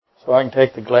So I can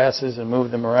take the glasses and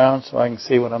move them around so I can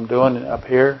see what I'm doing up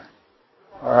here.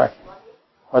 All right.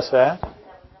 What's that?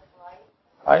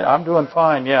 I'm doing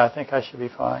fine. Yeah, I think I should be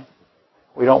fine.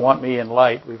 We don't want me in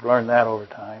light. We've learned that over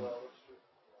time.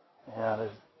 Yeah.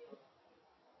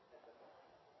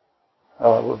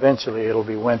 Oh, eventually it'll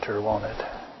be winter, won't it?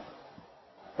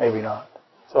 Maybe not.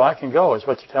 So I can go, is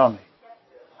what you're telling me.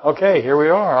 Okay, here we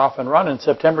are, off and running.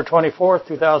 September 24th,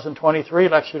 2023,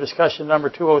 lecture discussion number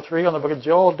 203 on the book of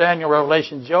Joel, Daniel,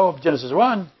 Revelation, Job, Genesis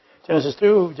 1, Genesis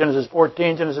 2, Genesis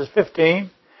 14, Genesis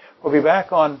 15. We'll be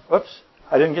back on,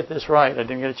 I didn't get this right. I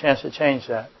didn't get a chance to change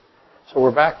that. So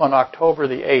we're back on October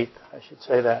the 8th. I should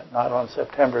say that, not on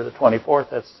September the 24th.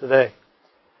 That's today.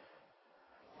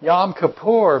 Yom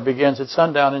Kippur begins at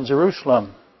sundown in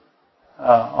Jerusalem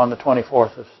on the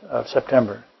 24th of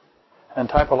September. And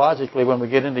typologically, when we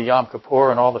get into Yom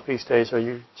Kippur and all the feast days, are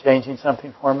you changing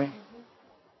something for me?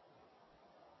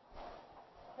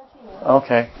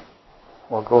 Okay.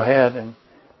 Well, go ahead. And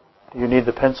do you need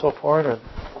the pencil for it? Or?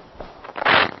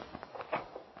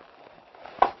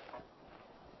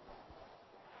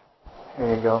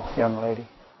 Here you go, young lady.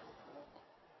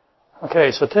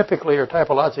 Okay, so typically or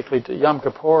typologically, Yom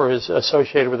Kippur is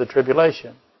associated with the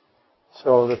tribulation.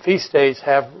 So the feast days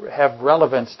have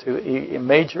relevance to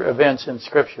major events in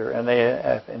Scripture, and they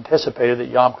have anticipated that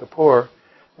Yom Kippur,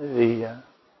 the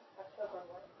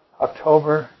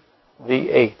October the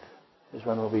 8th, is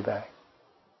when we'll be back.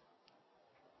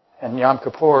 And Yom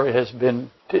Kippur has been,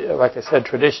 like I said,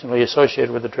 traditionally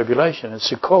associated with the tribulation. And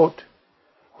Sukkot,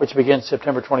 which begins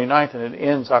September 29th and it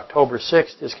ends October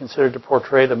 6th, is considered to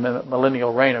portray the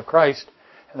millennial reign of Christ.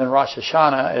 And then Rosh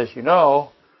Hashanah, as you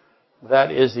know,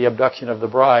 that is the abduction of the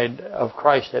bride of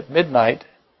Christ at midnight.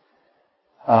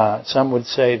 Some would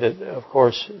say that, of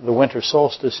course, the winter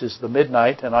solstice is the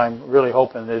midnight, and I'm really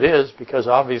hoping it is, because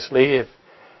obviously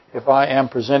if I am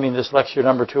presenting this lecture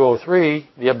number 203,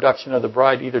 the abduction of the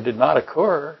bride either did not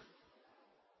occur,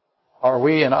 or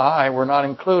we and I were not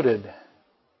included,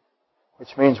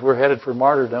 which means we're headed for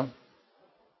martyrdom.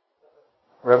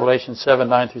 Revelation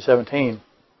 7:9-17.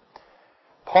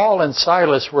 Paul and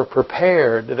Silas were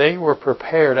prepared. They were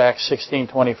prepared, Acts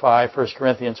 16:25, 1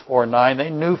 Corinthians 4:9. They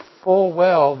knew full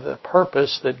well the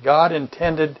purpose that God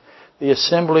intended the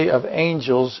assembly of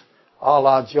angels, a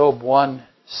la Job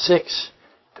 1:6,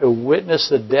 to witness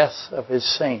the deaths of His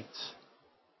saints.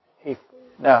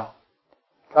 Now,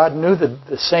 God knew that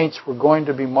the saints were going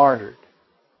to be martyred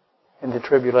in the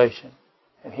tribulation.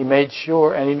 And He made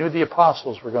sure, and He knew the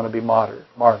apostles were going to be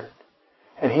martyred.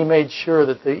 And He made sure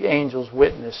that the angels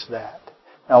witnessed that.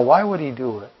 Now, why would He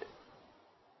do it?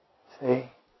 See?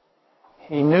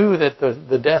 He knew that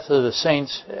the death of the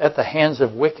saints at the hands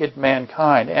of wicked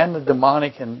mankind and the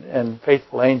demonic and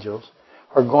faithful angels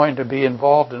are going to be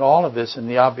involved in all of this. And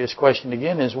the obvious question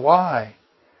again is why?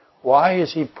 Why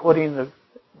is He putting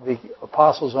the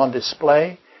apostles on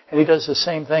display? And He does the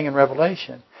same thing in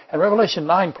Revelation. And Revelation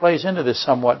 9 plays into this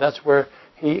somewhat. That's where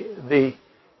the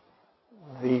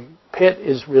pit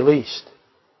is released.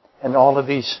 And all of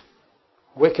these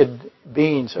wicked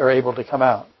beings are able to come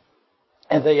out.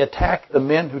 And they attack the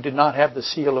men who did not have the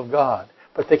seal of God.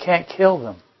 But they can't kill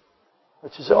them.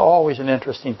 Which is always an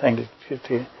interesting thing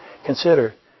to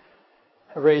consider.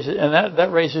 That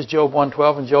raises Job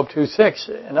 1:12 and Job 2:6.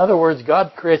 In other words,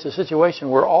 God creates a situation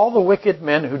where all the wicked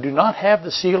men who do not have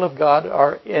the seal of God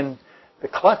are in the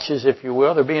clutches, if you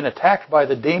will. They're being attacked by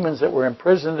the demons that were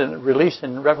imprisoned and released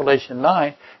in Revelation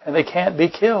 9, and they can't be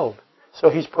killed.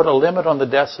 So He's put a limit on the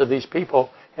deaths of these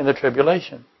people in the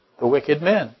tribulation, the wicked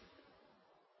men.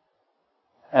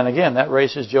 And again, that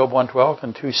raises Job 1:12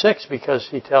 and 2:6, because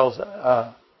He tells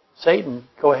Satan,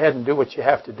 go ahead and do what you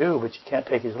have to do, but you can't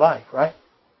take his life, right?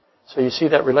 So you see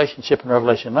that relationship in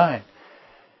Revelation 9.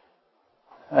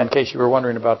 In case you were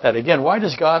wondering about that. Again, why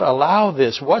does God allow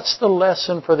this? What's the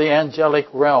lesson for the angelic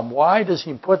realm? Why does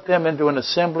He put them into an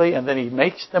assembly and then He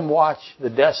makes them watch the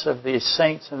deaths of the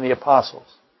saints and the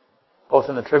apostles? Both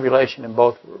in the tribulation and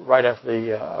both right after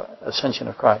the ascension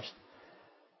of Christ.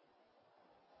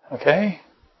 Okay?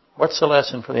 What's the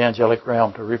lesson for the angelic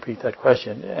realm? To repeat that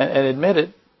question. And admit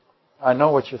it, I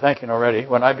know what you're thinking already.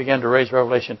 When I began to raise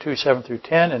Revelation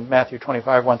 2:7-10 and Matthew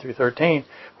 25:1-13,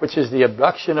 which is the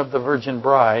abduction of the virgin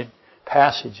bride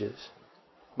passages,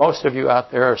 most of you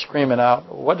out there are screaming out,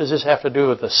 what does this have to do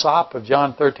with the sop of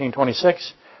John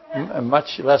 13:26,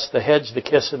 much less the hedge, the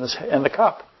kiss, and the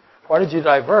cup? Why did you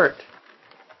divert?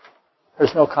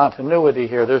 There's no continuity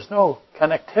here. There's no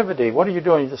connectivity. What are you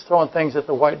doing? You're just throwing things at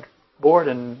the whiteboard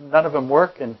and none of them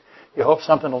work, and you hope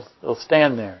something will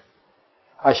stand there.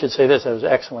 I should say this, that was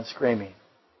excellent screaming.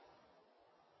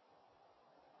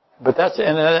 But that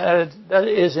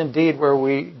is indeed where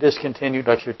we discontinued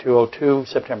Lecture 202,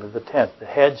 September the 10th. The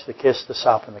hedge, the kiss, the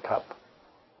sop, and the cup.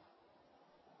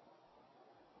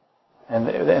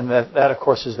 And that, of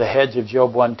course, is the hedge of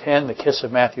Job 1:10, the kiss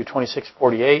of Matthew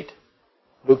 26:48,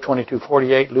 Luke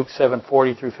 22:48, Luke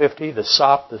 7:40 through 50, the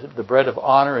sop, the bread of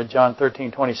honor at John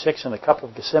 13:26, and the cup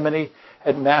of Gethsemane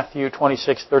at Matthew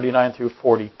 26:39 through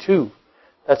 42.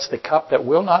 That's the cup that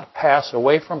will not pass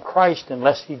away from Christ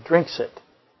unless he drinks it.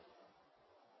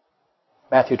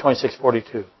 Matthew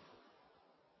 26:42.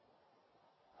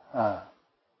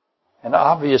 And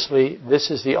obviously, this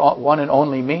is the one and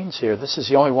only means here. This is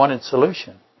the only one in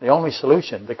solution. The only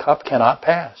solution. The cup cannot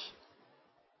pass.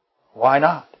 Why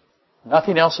not?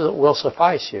 Nothing else will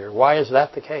suffice here. Why is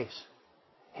that the case?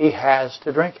 He has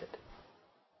to drink it.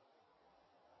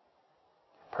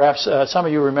 Perhaps some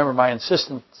of you remember my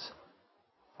insistence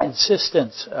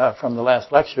from the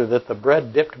last lecture that the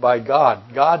bread dipped by God.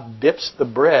 God dips the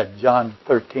bread, John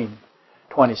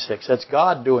 13:26. That's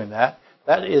God doing that.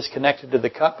 That is connected to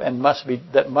the cup and must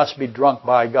be drunk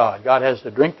by God. God has to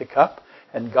drink the cup,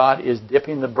 and God is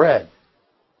dipping the bread.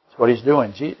 That's what He's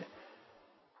doing.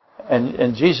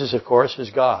 And Jesus, of course,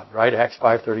 is God, right? Acts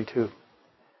 5:32.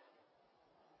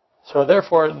 So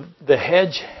therefore, the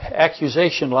hedge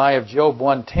accusation lie of Job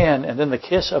 1:10, and then the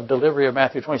kiss of delivery of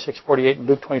Matthew 26:48 and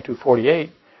Luke 22:48,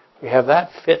 we have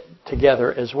that fit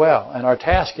together as well. And our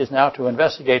task is now to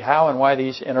investigate how and why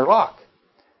these interlock.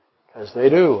 Because they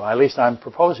do. At least I'm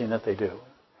proposing that they do.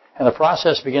 And the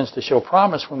process begins to show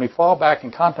promise when we fall back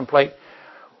and contemplate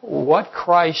what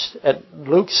Christ at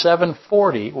Luke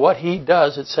 7:40, what He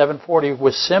does at 7:40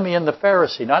 with Simeon the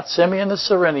Pharisee, not Simeon the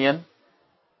Cyrenian,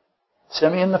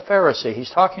 Simeon the Pharisee. He's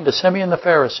talking to Simeon the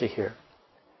Pharisee here,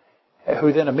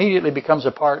 who then immediately becomes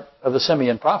a part of the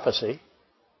Simeon prophecy.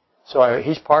 So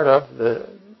he's part of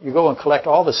you go and collect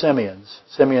all the Simeons.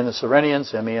 Simeon the Cyrenian,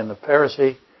 Simeon the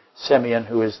Pharisee, Simeon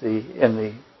who is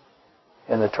in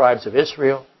the tribes of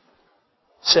Israel,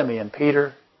 Simeon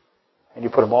Peter, and you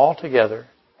put them all together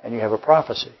and you have a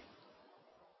prophecy.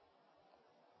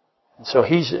 And so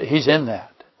he's in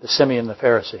that, the Simeon the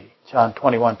Pharisee. John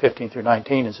 21:15 through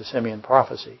 19 is the Simeon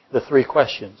prophecy. The three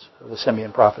questions of the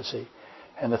Simeon prophecy.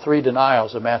 And the three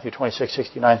denials of Matthew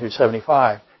 26:69 through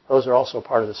 75, those are also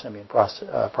part of the Simeon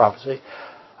prophecy.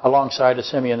 Alongside of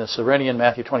Simeon the Cyrenian,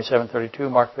 Matthew 27:32,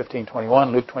 Mark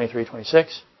 15:21, Luke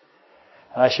 23:26.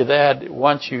 And I should add,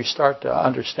 once you start to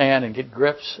understand and get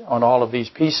grips on all of these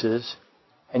pieces,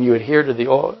 and you adhere to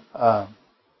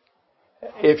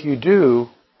if you do,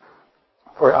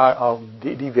 I'll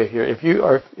deviate here.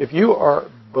 If you are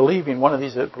believing one of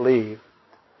these that believe,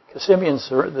 because Simeon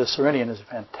the Cyrenian is a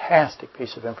fantastic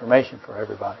piece of information for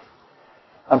everybody.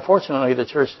 Unfortunately, the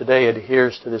church today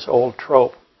adheres to this old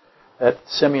trope that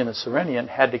Simeon the Cyrenian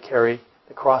had to carry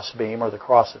the crossbeam or the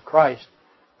cross of Christ.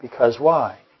 Because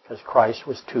why? Because Christ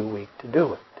was too weak to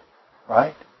do it.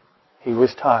 Right? He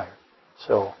was tired.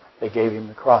 So they gave him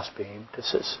the crossbeam to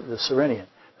the Cyrenian.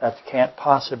 That can't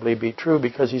possibly be true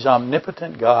because He's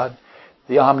omnipotent God.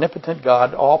 The omnipotent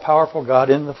God, all-powerful God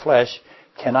in the flesh,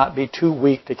 cannot be too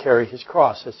weak to carry His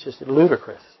cross. It's just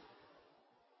ludicrous.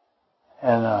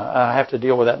 And I have to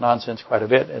deal with that nonsense quite a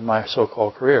bit in my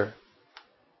so-called career.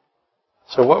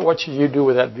 So what should you do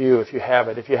with that view if you have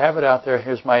it? If you have it out there,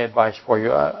 here's my advice for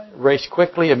you. Race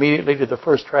quickly, immediately to the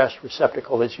first trash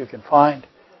receptacle that you can find.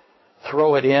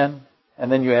 Throw it in,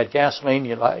 and then you add gasoline,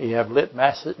 you have lit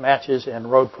matches and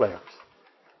road flares.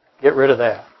 Get rid of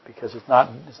that, because it's not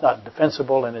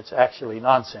defensible and it's actually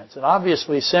nonsense. And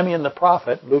obviously, Simeon the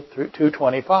prophet, Luke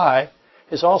 2:25,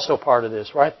 is also part of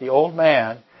this, right? The old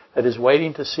man that is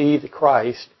waiting to see the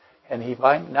Christ, and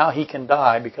now he can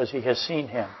die because he has seen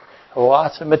Him.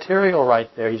 Lots of material right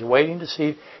there. He's waiting to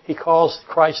see. He calls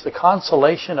Christ the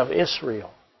consolation of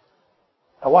Israel.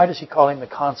 Now, why does He call Him the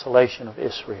consolation of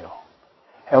Israel?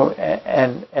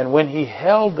 And when He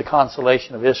held the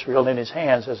consolation of Israel in His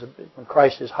hands, when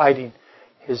Christ is hiding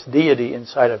His deity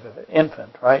inside of an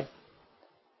infant, right?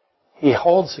 He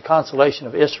holds the consolation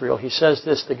of Israel. He says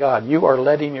this to God: "You are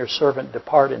letting your servant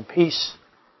depart in peace,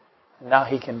 and now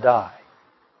he can die."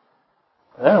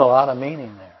 There's a lot of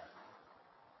meaning there.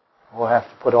 We'll have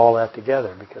to put all that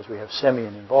together because we have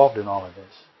Simeon involved in all of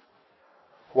this.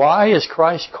 Why is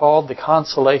Christ called the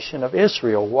consolation of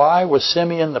Israel? Why was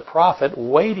Simeon the prophet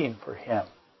waiting for Him?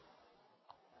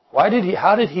 How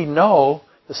did he know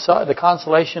the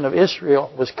consolation of Israel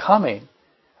was coming?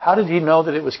 How did he know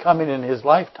that it was coming in his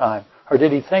lifetime? Or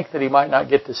did he think that he might not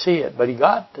get to see it? But he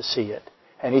got to see it.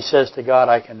 And he says to God,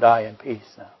 "I can die in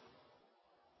peace now."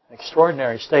 An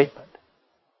extraordinary statement.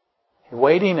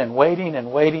 Waiting and waiting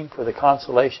and waiting for the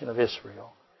consolation of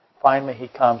Israel. Finally he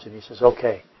comes and he says,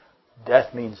 okay,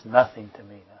 death means nothing to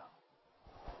me now.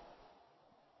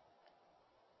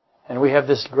 And we have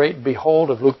this great behold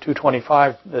of Luke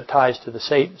 2:25 that ties to the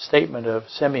statement of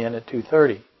Simeon at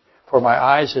 2:30. For my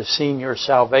eyes have seen your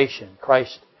salvation.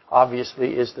 Christ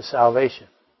obviously is the salvation.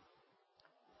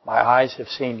 My eyes have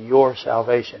seen your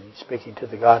salvation. He's speaking to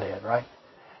the Godhead, right?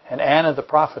 And Anna the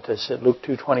prophetess at Luke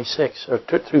 2:26 or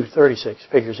 2:36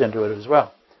 figures into it as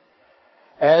well.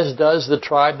 As does the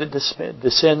tribe that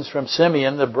descends from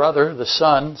Simeon, the brother, the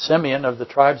son, Simeon of the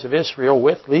tribes of Israel,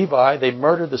 with Levi, they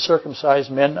murdered the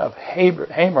circumcised men of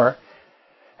Hamor.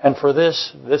 And for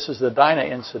this is the Dinah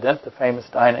incident, the famous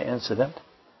Dinah incident.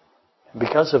 And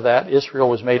because of that, Israel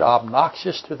was made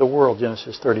obnoxious to the world,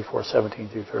 Genesis 34:17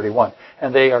 through 31.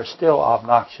 And they are still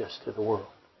obnoxious to the world.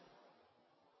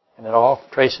 And it all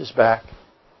traces back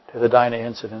to the Dinah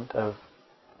incident of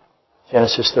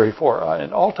Genesis 34.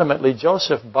 And ultimately,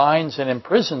 Joseph binds and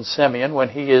imprisons Simeon when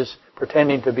he is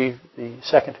pretending to be the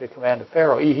second in command of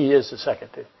Pharaoh. He is the second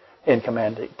in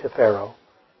command to Pharaoh.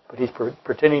 But he's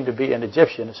pretending to be an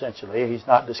Egyptian, essentially. He's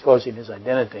not disclosing his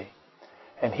identity.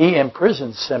 And he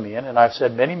imprisons Simeon, and I've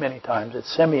said many, many times that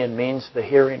Simeon means the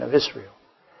hearing of Israel.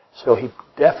 So he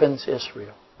deafens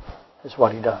Israel, is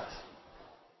what he does.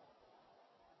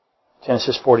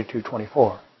 Genesis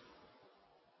 42:24.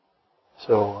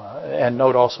 So, and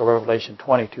note also Revelation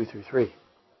 22 through 3.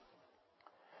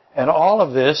 And all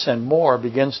of this and more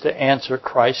begins to answer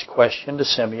Christ's question to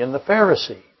Simeon the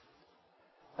Pharisee.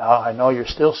 Now, I know you're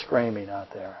still screaming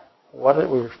out there. We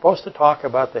were supposed to talk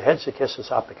about the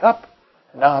Hesychis op the cup,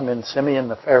 and now I'm in Simeon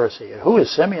the Pharisee. Who is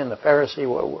Simeon the Pharisee?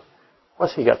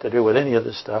 What's he got to do with any of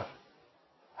this stuff?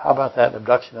 How about that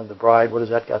abduction of the bride? What has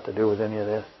that got to do with any of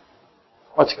this?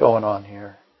 What's going on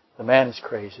here? The man is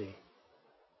crazy.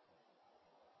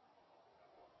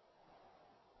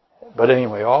 But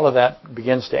anyway, all of that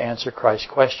begins to answer Christ's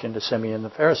question to Simeon the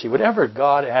Pharisee. Whenever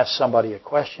God asks somebody a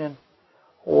question,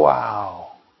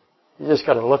 wow. You just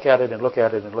got to look at it and look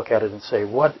at it and look at it and say,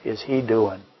 what is he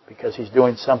doing? Because he's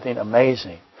doing something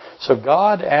amazing. So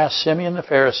God asked Simeon the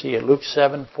Pharisee at Luke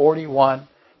 7:41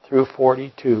 through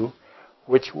 42,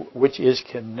 which is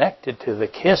connected to the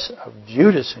kiss of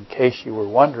Judas, in case you were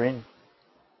wondering.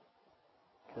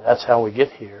 That's how we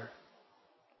get here.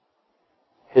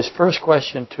 His first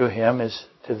question to him is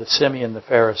to the Simeon the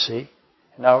Pharisee.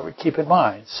 Now keep in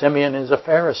mind, Simeon is a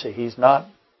Pharisee. He's not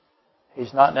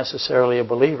necessarily a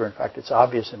believer. In fact, it's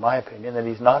obvious in my opinion that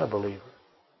he's not a believer.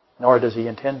 Nor does he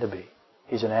intend to be.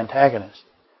 He's an antagonist.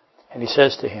 And he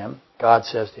says to him, God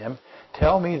says to him,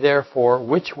 tell me therefore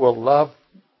which will love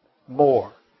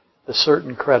more, the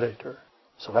certain creditor.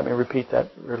 So let me repeat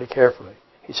that really carefully.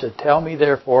 He said, tell me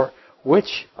therefore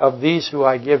which of these who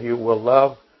I give you will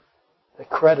love the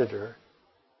creditor,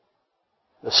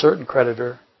 the certain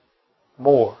creditor,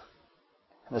 more.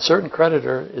 And the certain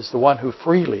creditor is the one who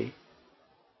freely,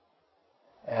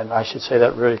 and I should say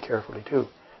that really carefully too,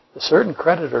 the certain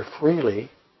creditor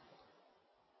freely,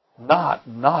 not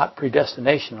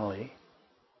predestinationally,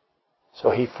 so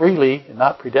he freely, and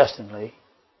not predestinedly,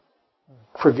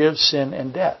 forgives sin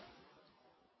and death.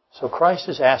 So Christ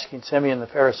is asking Simeon the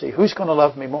Pharisee, who's going to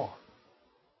love me more?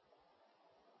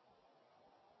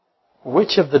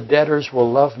 Which of the debtors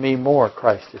will love me more,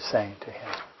 Christ is saying to him.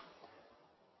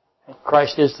 And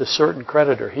Christ is the certain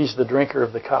creditor. He's the drinker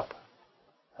of the cup.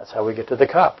 That's how we get to the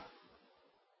cup.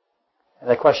 And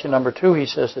then question number 2, he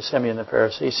says to Simeon the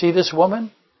Pharisee, see this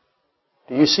woman?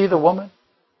 Do you see the woman?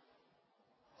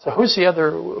 So who's the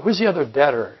other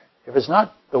debtor? If it's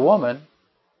not the woman,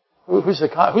 who's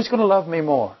going to love me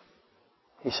more?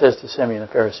 He says to Simeon the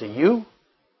Pharisee, you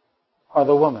or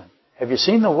the woman? Have you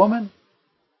seen the woman?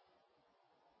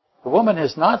 The woman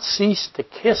has not ceased to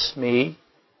kiss me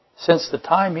since the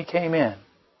time he came in.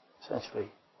 Essentially,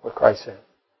 what Christ said.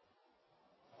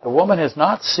 The woman has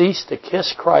not ceased to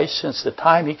kiss Christ since the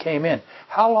time he came in.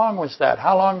 How long was that?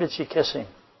 How long did she kiss him?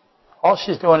 All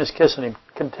she's doing is kissing him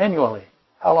continually.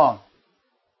 How long?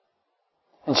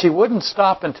 And she wouldn't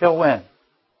stop until when?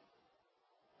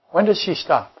 When does she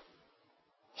stop?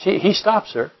 He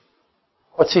stops her.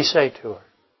 What's he say to her?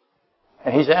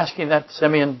 And he's asking that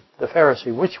Simeon the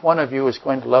Pharisee, which one of you is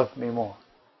going to love me more?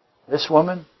 This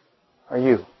woman or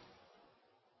you?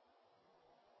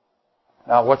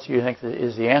 Now, what do you think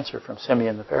is the answer from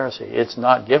Simeon the Pharisee? It's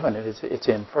not given. It's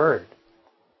inferred.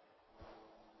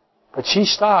 But she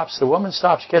stops. The woman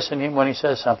stops kissing him when he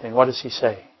says something. What does he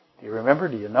say? Do you remember?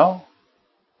 Do you know?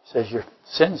 He says, your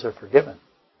sins are forgiven.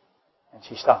 And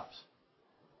she stops.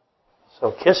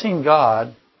 So kissing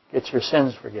God gets your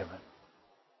sins forgiven.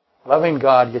 Loving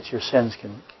God gets your sins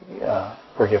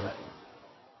forgiven.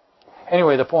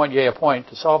 Anyway, the point, a point,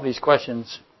 to solve these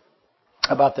questions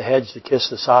about the hedge, the kiss,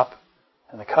 the sop,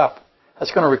 and the cup,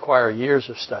 that's going to require years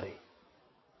of study.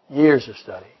 Years of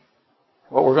study.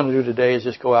 What we're going to do today is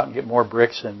just go out and get more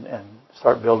bricks and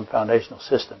start building foundational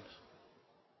systems.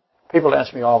 People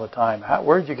ask me all the time,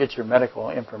 where did you get your medical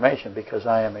information? Because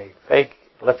I am a fake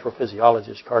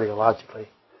electrophysiologist cardiologically.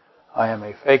 I am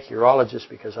a fake urologist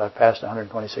because I've passed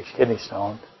 126 kidney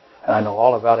stones. And I know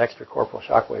all about extracorporeal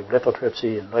shockwave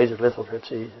lithotripsy and laser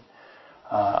lithotripsy.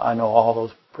 I know all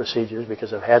those procedures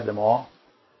because I've had them all.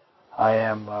 I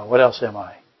am, what else am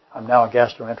I? I'm now a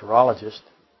gastroenterologist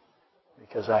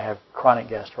because I have chronic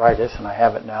gastritis, and I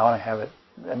have it now, and I have it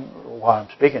while I'm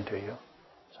speaking to you.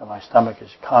 So my stomach is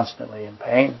constantly in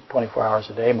pain, 24 hours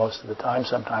a day most of the time.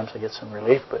 Sometimes I get some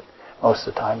relief, but most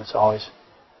of the time it's always...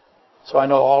 So I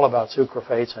know all about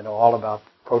sucraphates. I know all about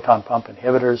proton pump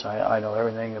inhibitors. I know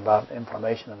everything about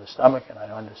inflammation of the stomach, and I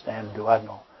understand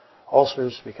duodenal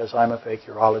ulcers because I'm a fake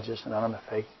urologist and I'm a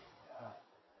fake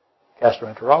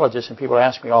gastroenterologist. And people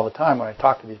ask me all the time when I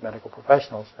talk to these medical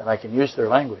professionals that I can use their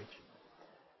language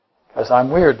because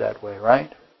I'm weird that way,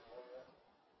 right?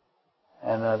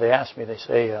 And they ask me, they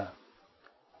say,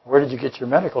 where did you get your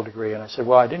medical degree? And I said,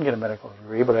 well, I didn't get a medical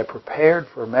degree, but I prepared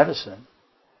for medicine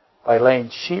by laying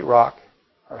sheetrock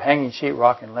or hanging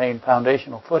sheetrock and laying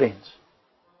foundational footings.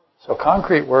 So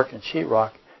concrete work and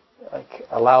sheetrock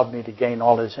allowed me to gain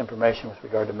all this information with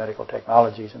regard to medical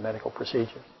technologies and medical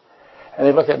procedures. And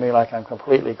they look at me like I'm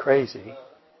completely crazy,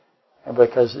 and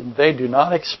because they do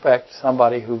not expect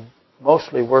somebody who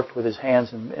mostly worked with his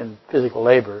hands in physical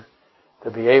labor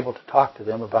to be able to talk to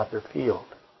them about their field.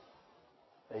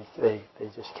 They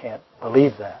just can't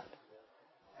believe that.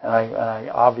 And I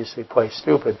obviously play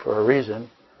stupid for a reason.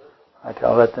 I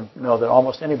let them know that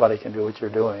almost anybody can do what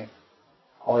you're doing.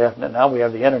 Now we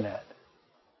have the internet.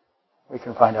 We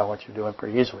can find out what you're doing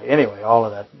pretty easily. Anyway, all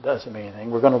of that doesn't mean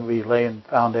anything. We're going to be laying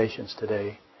foundations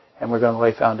today, and we're going to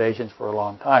lay foundations for a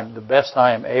long time. The best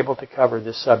I am able to cover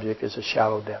this subject is a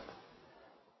shallow depth.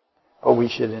 But we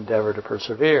should endeavor to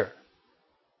persevere.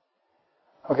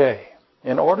 Okay.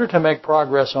 In order to make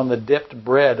progress on the dipped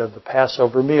bread of the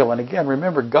Passover meal, and again,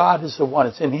 remember, God is the one.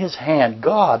 It's in His hand.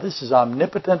 God, this is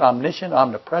omnipotent, omniscient,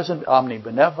 omnipresent,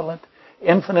 omnibenevolent,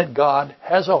 infinite God,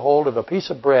 has a hold of a piece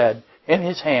of bread in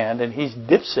His hand, and He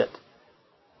dips it.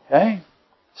 Okay?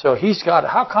 So He's got,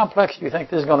 how complex do you think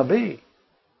this is going to be?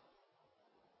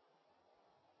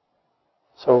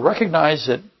 So recognize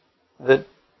that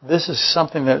this is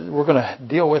something that we're going to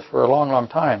deal with for a long, long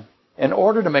time. In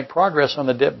order to make progress on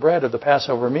the dipped bread of the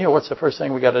Passover meal, what's the first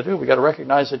thing we got to do? We got to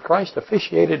recognize that Christ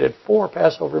officiated at 4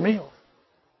 Passover meals.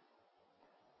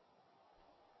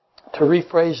 To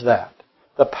rephrase that,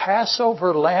 the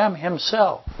Passover Lamb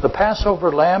Himself, the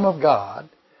Passover Lamb of God,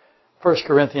 1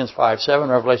 Corinthians 5:7,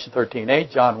 Revelation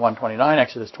 13:8, John 1:29,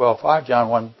 Exodus 12:5, John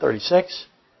 1:36,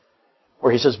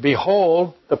 where He says,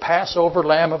 "Behold, the Passover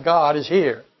Lamb of God is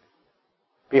here.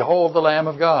 Behold the Lamb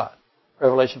of God."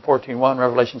 Revelation 14:1,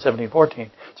 Revelation 17:14.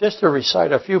 Just to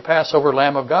recite a few Passover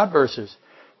Lamb of God verses.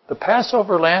 The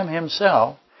Passover Lamb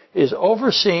Himself is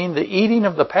overseeing the eating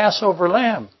of the Passover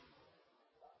Lamb.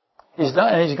 He's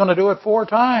done, and He's going to do it 4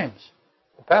 times.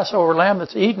 The Passover Lamb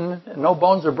that's eaten, and no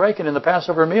bones are breaking in the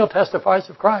Passover meal, testifies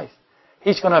of Christ.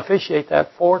 He's going to officiate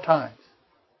that 4 times.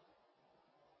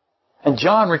 And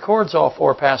John records all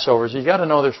 4 Passovers. You've got to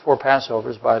know there's 4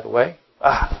 Passovers, by the way.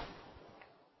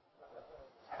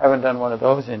 Haven't done one of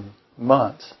those in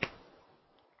months.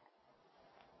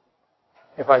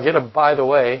 If I get a by the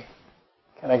way,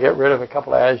 can I get rid of a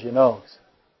couple of as you knows?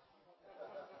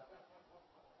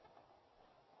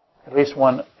 At least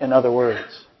one in other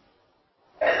words.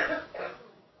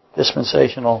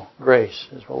 Dispensational grace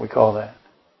is what we call that.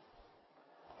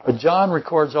 But John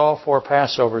records all 4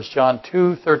 Passovers. John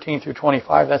 2:13 through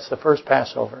 25, that's the first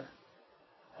Passover.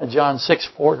 And John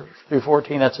 6:4 through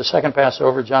 14, that's the second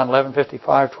Passover. John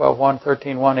 11:55, 12:1,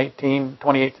 13:1, 18,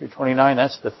 28 through 29,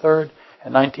 that's the third.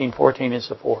 And 19:14 is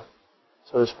the fourth.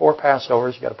 So there's 4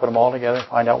 Passovers. You've got to put them all together,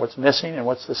 find out what's missing and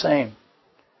what's the same,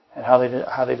 and how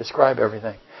they describe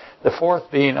everything. The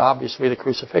fourth being obviously the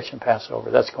crucifixion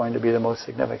Passover. That's going to be the most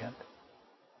significant,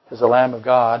 because the Lamb of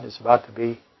God is about to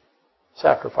be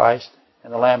sacrificed,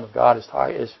 and the Lamb of God is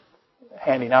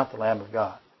handing out the Lamb of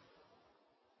God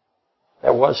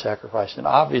that was sacrificed. And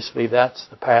obviously that's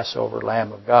the Passover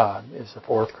Lamb of God, is the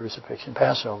 4th crucifixion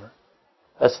Passover.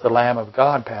 That's the Lamb of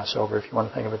God Passover, if you want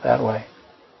to think of it that way.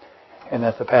 And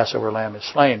that the Passover Lamb is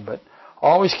slain. But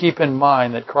always keep in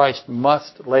mind that Christ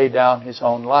must lay down His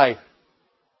own life.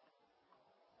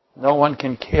 No one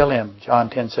can kill Him. John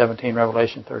 10:17,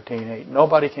 Revelation 13:8.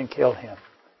 Nobody can kill Him.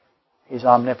 He's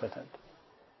omnipotent.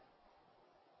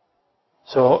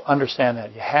 So understand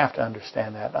that. You have to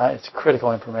understand that. It's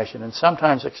critical information. And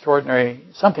sometimes extraordinary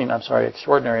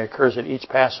occurs at each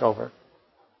Passover.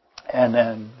 And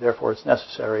then, therefore, it's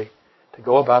necessary to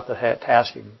go about the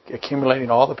task of accumulating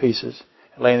all the pieces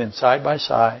and laying them side by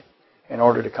side in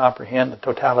order to comprehend the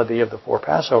totality of the 4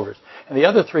 Passovers. And the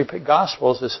other 3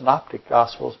 Gospels, the Synoptic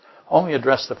Gospels, only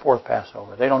address the 4th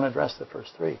Passover. They don't address the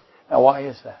first 3. Now, why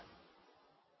is that?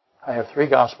 I have 3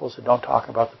 Gospels that don't talk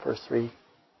about the first 3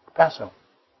 Passover.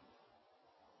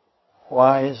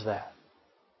 Why is that?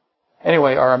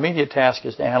 Anyway, our immediate task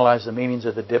is to analyze the meanings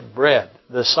of the dipped bread.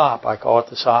 The sop, I call it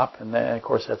the sop, and then, of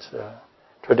course, that's the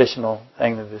traditional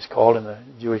thing that is called in the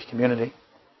Jewish community.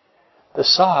 The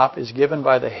sop is given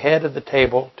by the head of the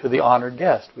table to the honored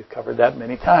guest. We've covered that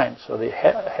many times. So the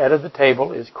head of the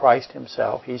table is Christ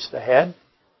himself. He's the head,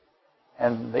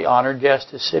 and the honored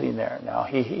guest is sitting there. Now,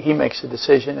 he makes a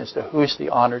decision as to who's the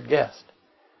honored guest.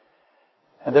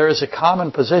 And there is a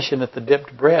common position that the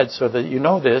dipped bread, so that you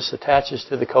know this, attaches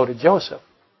to the coat of Joseph.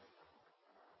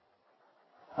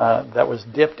 That was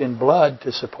dipped in blood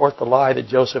to support the lie that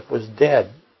Joseph was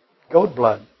dead. Goat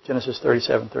blood. Genesis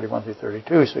 37, 31 through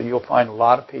 32. So you'll find a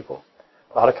lot of people,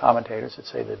 a lot of commentators that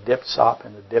say the dipped sop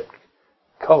and the dipped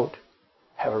coat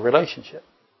have a relationship.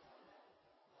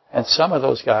 And some of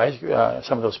those guys,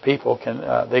 some of those people,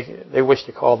 they wish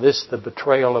to call this the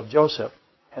betrayal of Joseph.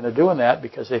 And they're doing that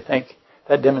because they think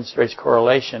that demonstrates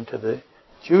correlation to the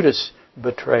Judas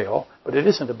betrayal. But it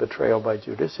isn't a betrayal by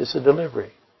Judas, it's a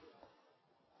delivery.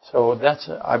 So that's,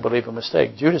 I believe, a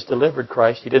mistake. Judas delivered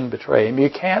Christ. He didn't betray him. You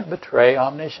can't betray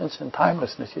omniscience and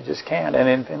timelessness. You just can't. And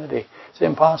infinity. It's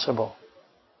impossible.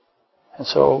 And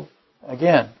so,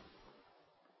 again,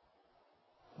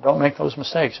 don't make those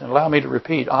mistakes. And allow me to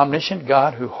repeat. Omniscient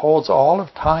God who holds all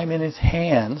of time in his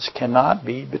hands cannot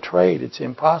be betrayed. It's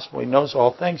impossible. He knows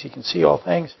all things. He can see all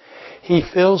things. He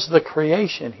fills the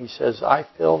creation. He says, I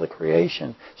fill the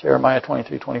creation. Jeremiah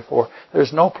 23:24.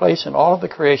 There's no place in all of the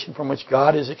creation from which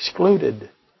God is excluded.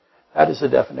 That is the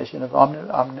definition of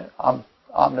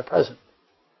omnipresent.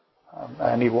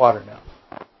 I need water now.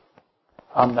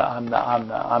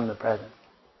 Omnipresent.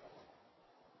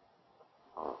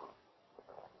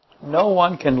 No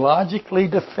one can logically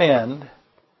defend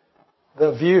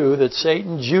the view that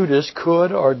Satan, Judas,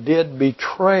 could or did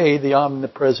betray the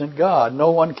omnipresent God.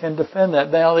 No one can defend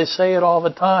that. Now, they say it all the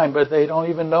time, but they don't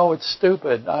even know it's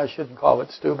stupid. I shouldn't call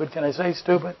it stupid. Can I say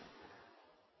stupid?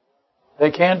 They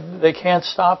can't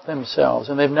stop themselves,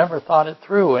 and they've never thought it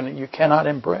through. And you cannot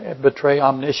betray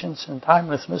omniscience and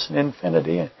timelessness and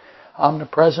infinity and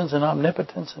omnipresence and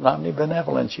omnipotence and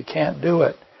omnibenevolence. You can't do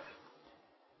it.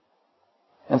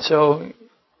 And so,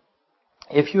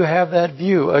 if you have that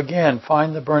view, again,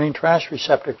 find the burning trash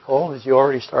receptacle, as you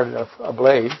already started a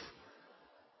blaze,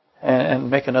 and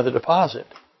make another deposit,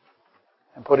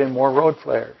 and put in more road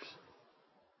flares.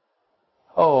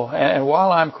 Oh, and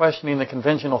while I'm questioning the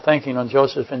conventional thinking on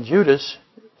Joseph and Judas,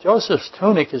 Joseph's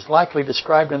tunic is likely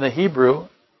described in the Hebrew,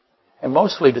 and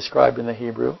mostly described in the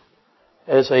Hebrew,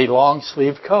 as a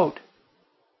long-sleeved coat.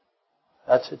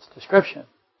 That's its description,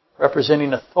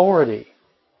 representing authority.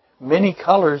 Many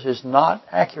colors is not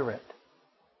accurate.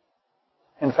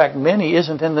 In fact, many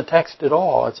isn't in the text at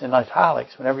all. It's in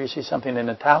italics. Whenever you see something in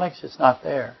italics, it's not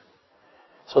there.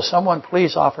 So someone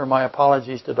please offer my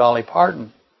apologies to Dolly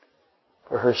Parton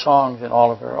for her songs and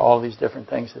all these different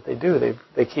things that they do.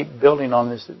 They keep building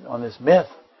on this myth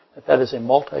that is a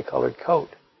multicolored coat.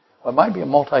 Well, it might be a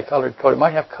multicolored coat. It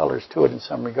might have colors to it in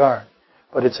some regard.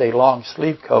 But it's a long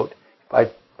sleeve coat by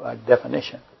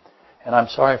definition. And I'm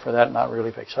sorry for that, not really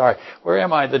big. Sorry. Where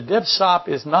am I? The dip sop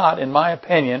is not, in my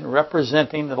opinion,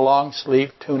 representing the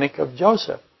long-sleeved tunic of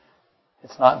Joseph.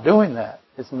 It's not doing that.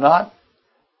 It's not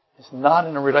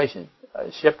in a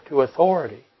relationship to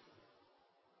authority.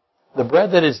 The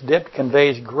bread that is dipped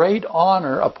conveys great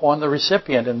honor upon the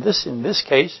recipient. And in this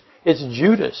case, it's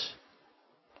Judas.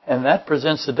 And that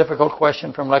presents the difficult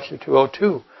question from Lecture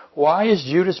 202. Why is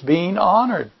Judas being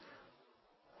honored?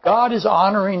 God is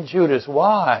honoring Judas.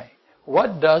 Why?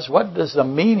 What are the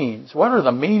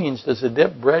meanings does the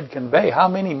dipped bread convey? How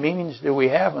many meanings do we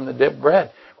have in the dipped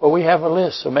bread? Well, we have a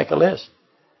list, so make a list.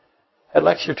 At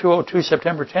Lecture 202,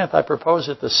 September 10th, I proposed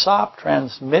that the sop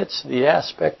transmits the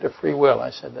aspect of free will.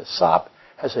 I said the sop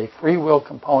has a free will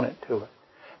component to it.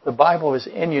 The Bible is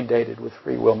inundated with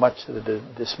free will, much to the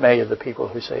dismay of the people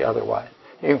who say otherwise.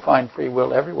 You can find free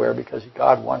will everywhere because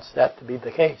God wants that to be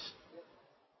the case.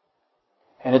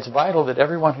 And it's vital that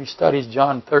everyone who studies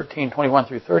John 13:21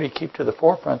 through 30 keep to the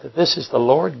forefront that this is the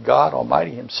Lord God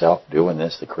Almighty Himself doing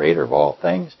this, the Creator of all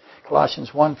things.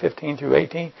 Colossians 1:15 through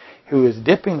 18, who is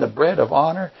dipping the bread of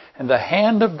honor, and the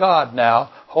hand of God now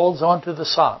holds on to the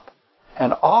sop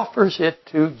and offers it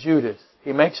to Judas.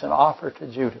 He makes an offer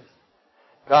to Judas.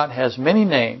 God has many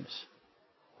names.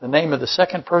 The name of the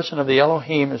second person of the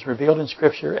Elohim is revealed in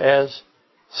Scripture as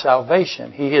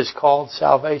salvation. He is called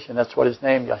salvation. That's what his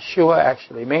name, Yeshua,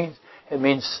 actually means. It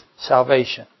means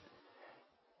salvation.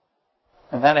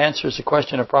 And that answers the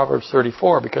question of Proverbs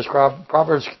 34, because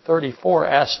Proverbs 34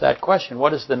 asks that question.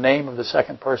 What is the name of the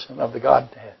second person of the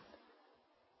Godhead?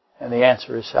 And the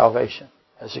answer is salvation,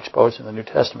 as exposed in the New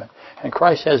Testament. And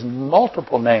Christ has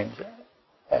multiple names,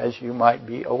 as you might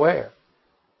be aware.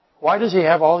 Why does he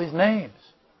have all these names?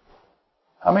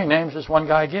 How many names does one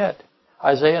guy get?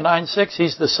 Isaiah 9:6,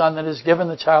 he's the son that is given,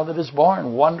 the child that is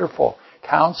born. Wonderful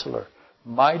Counselor,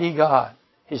 Mighty God.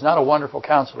 He's not a wonderful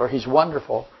counselor. He's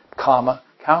wonderful,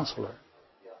 Counselor.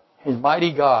 He's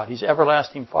Mighty God. He's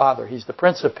Everlasting Father. He's the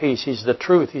Prince of Peace. He's the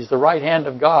truth. He's the right hand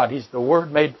of God. He's the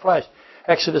Word made flesh.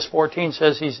 Exodus 14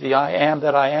 says he's the I am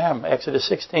that I am. Exodus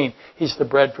 16, he's the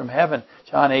bread from heaven.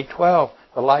 John 8:12,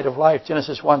 the light of life.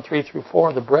 Genesis 1:3 through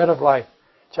 4, the bread of life.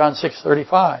 John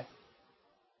 6:35.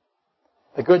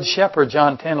 The Good Shepherd,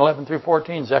 John 10:11 through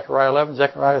 14, Zechariah 11,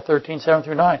 Zechariah 13, 7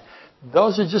 through 9.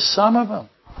 Those are just some of them.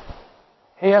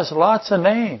 He has lots of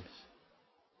names.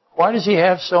 Why does he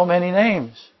have so many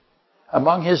names?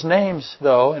 Among his names,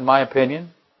 though, in my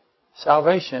opinion,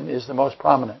 salvation is the most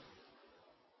prominent.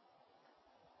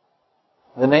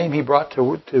 The name he brought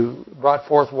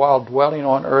forth while dwelling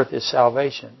on earth is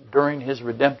salvation during his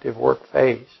redemptive work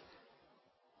phase.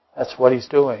 That's what he's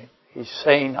doing. He's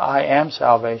saying, I am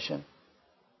salvation.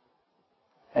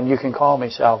 And you can call me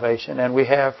salvation, and we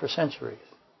have for centuries.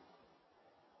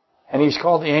 And he's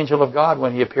called the angel of God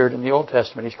when he appeared in the Old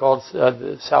Testament. He's called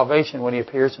salvation when he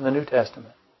appears in the New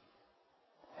Testament.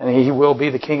 And he will be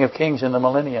the King of Kings in the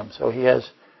millennium. So he has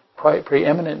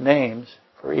preeminent names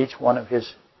for each one of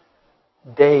his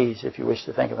days, if you wish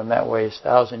to think of them that way, as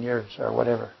 1,000 years or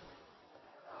whatever.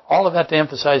 All of that to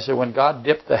emphasize that when God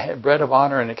dipped the bread of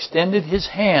honor and extended his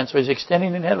hand, so he's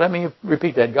extending it, let me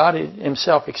repeat that. God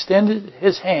himself extended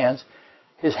his hand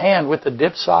with the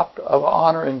dip sop of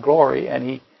honor and glory, and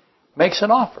he makes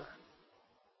an offer.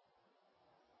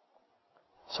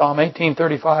 Psalm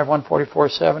 18:35,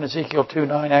 144:7, Ezekiel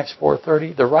 2:9, Acts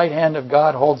 4:30. The right hand of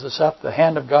God holds us up. The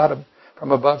hand of God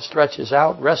from above stretches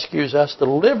out, rescues us,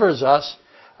 delivers us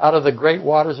out of the great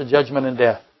waters of judgment and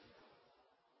death.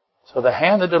 So the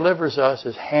hand that delivers us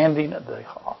is handing the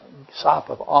sop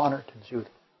of honor to Judah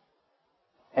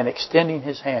and extending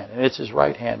his hand. And it's his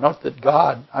right hand. Note that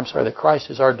that Christ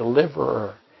is our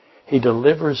deliverer. He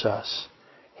delivers us.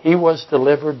 He was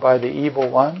delivered by the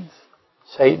evil ones,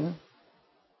 Satan,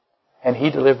 and he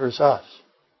delivers us.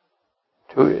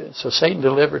 So Satan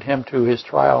delivered him to his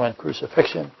trial and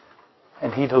crucifixion,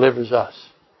 and he delivers us.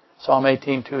 Psalm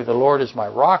 18:2, the Lord is my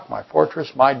rock, my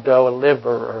fortress, my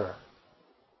deliverer.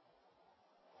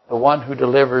 The one who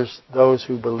delivers those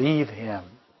who believe him,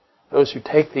 those who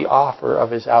take the offer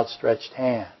of his outstretched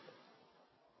hand.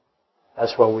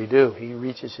 That's what we do. He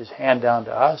reaches his hand down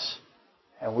to us,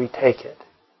 and we take it.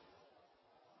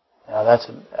 Now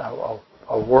that's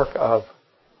a work of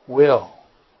will.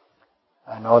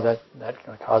 I know that's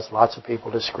going to cause lots of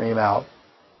people to scream out,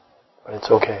 but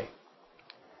it's okay.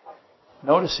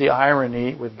 Notice the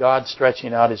irony with God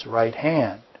stretching out his right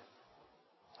hand,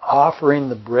 offering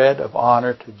the bread of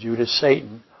honor to Judas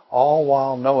Satan, all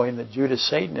while knowing that Judas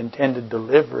Satan intended to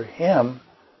deliver him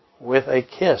with a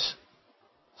kiss.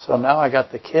 So now I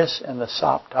got the kiss and the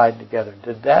sop tied together.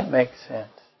 Did that make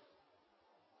sense?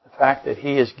 The fact that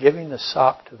he is giving the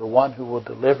sop to the one who will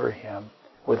deliver him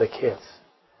with a kiss.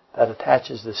 That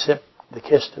attaches the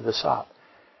kiss to the sop.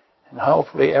 And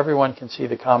hopefully everyone can see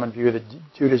the common view that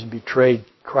Judas betrayed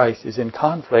Christ is in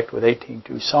conflict with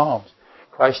 18:2 Psalms.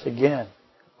 Christ again,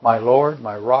 my Lord,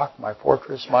 my rock, my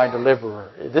fortress, my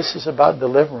deliverer. This is about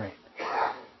delivering.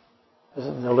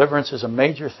 Deliverance is a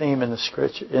major theme in the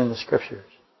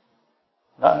Scriptures.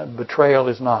 Betrayal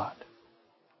is not.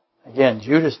 Again,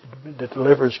 Judas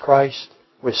delivers Christ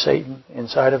with Satan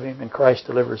inside of him, and Christ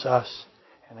delivers us.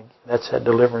 And that's that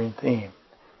delivering theme.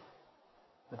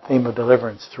 The theme of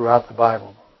deliverance throughout the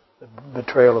Bible. The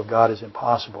betrayal of God is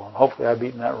impossible. And hopefully I've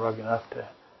beaten that rug enough to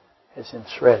it's in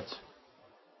shreds.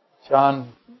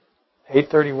 John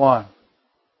 8:31.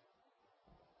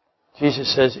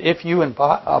 Jesus says, if you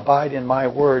abide in my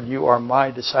word, you are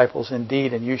my disciples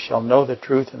indeed, and you shall know the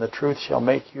truth, and the truth shall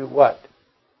make you what?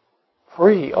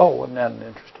 Free. Oh, wasn't that an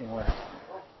interesting word?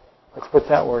 Let's put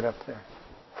that word up there.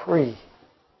 Free.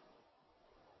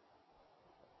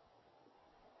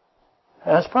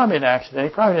 And that's probably an accident.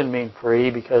 He probably didn't mean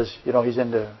free because, he's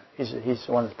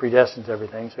the one that predestines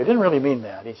everything. So he didn't really mean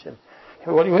that. He said,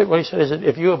 what he said is that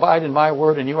if you abide in my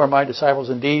word and you are my disciples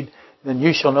indeed, then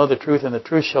you shall know the truth and the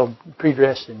truth shall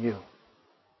predestine you.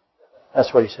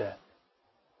 That's what he said.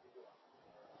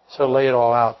 So lay it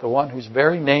all out. The one whose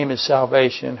very name is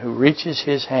salvation, who reaches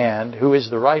his hand, who is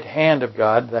the right hand of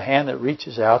God, the hand that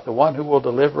reaches out, the one who will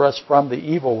deliver us from the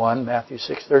evil one, Matthew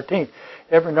 6:13.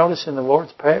 Ever notice in the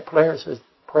Lord's Prayer, it says,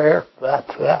 prayer, blah,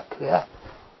 blah, blah.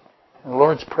 In the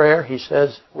Lord's Prayer, he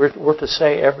says, we're to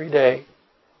say every day,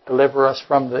 deliver us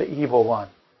from the evil one.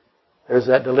 There's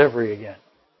that delivery again.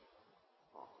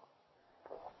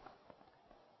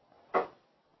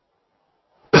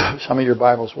 Some of your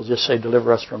Bibles will just say,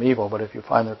 deliver us from evil, but if you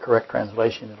find the correct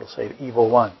translation, it'll say, evil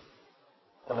one.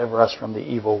 Deliver us from the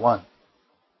evil one.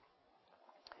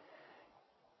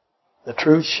 The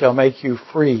truth shall make you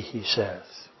free, he says.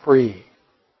 Free.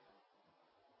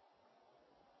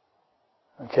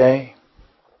 Okay?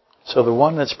 So the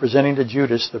one that's presenting to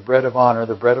Judas the bread of honor,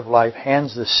 the bread of life,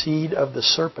 hands the seed of the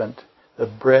serpent, the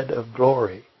bread of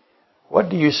glory. What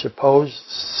do you suppose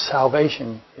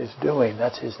salvation is doing?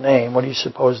 That's his name. What do you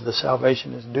suppose the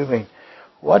salvation is doing?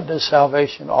 What does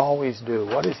salvation always do?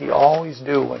 What does he always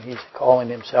do when he's calling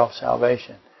himself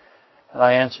salvation? And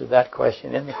I answered that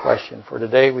question in the question. For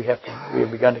today we have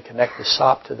begun to connect the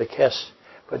sop to the kes,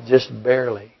 but just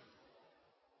barely.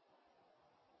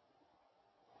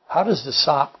 How does the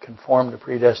sop conform to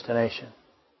predestination?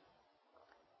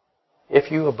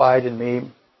 If you abide in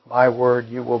me, my word,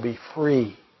 you will be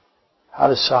free. How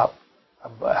does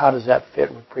that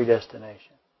fit with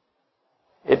predestination?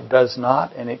 It does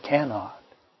not and it cannot.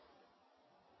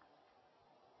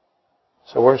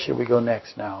 So where should we go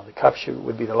next now? The cup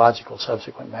would be the logical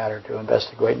subsequent matter to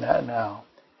investigate that now.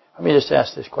 Let me just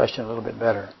ask this question a little bit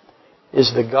better.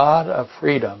 Is the God of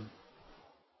freedom,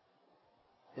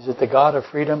 is it the God of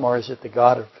freedom or is it the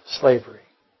God of slavery?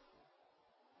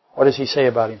 What does he say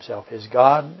about himself? Is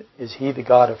he the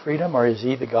God of freedom or is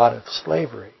he the God of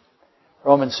slavery?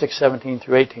 Romans 6:17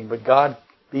 through 18. But God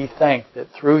be thanked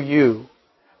that through you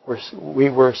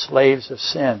we were slaves of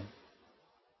sin.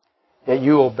 Yet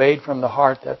you obeyed from the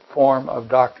heart that form of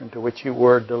doctrine to which you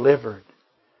were delivered.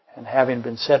 And having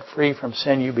been set free from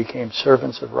sin, you became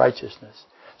servants of righteousness.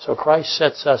 So Christ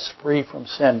sets us free from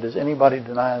sin. Does anybody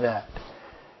deny that?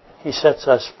 He sets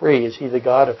us free. Is he the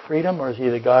God of freedom or is he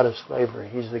the God of slavery?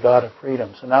 He's the God of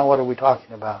freedom. So now what are we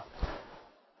talking about?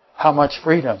 How much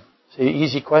freedom? See,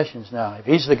 easy questions now. If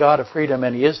he's the God of freedom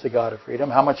and he is the God of freedom,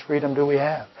 how much freedom do we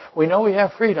have? We know we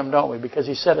have freedom, don't we? Because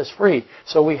he set us free.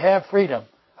 So we have freedom.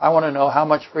 I want to know how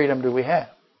much freedom do we have?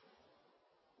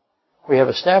 We have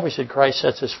established that Christ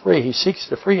sets us free. He seeks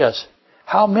to free us.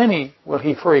 How many will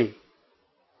he free?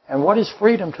 And what is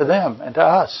freedom to them and to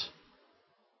us?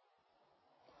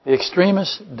 The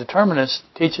extremist determinist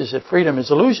teaches that freedom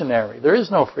is illusionary. There is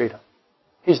no freedom.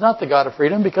 He's not the God of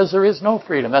freedom because there is no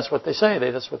freedom. That's what they say.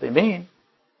 That's what they mean.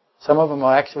 Some of them will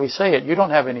actually say it. You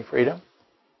don't have any freedom.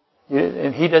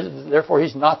 Therefore,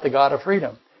 he's not the God of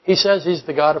freedom. He says he's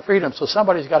the God of freedom, so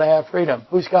somebody's got to have freedom.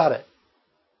 Who's got it?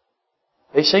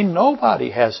 They say nobody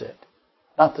has it.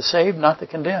 Not the saved, not the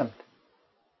condemned.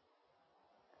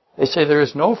 They say there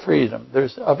is no freedom.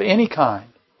 There's of any kind.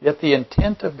 Yet the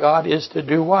intent of God is to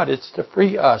do what? It's to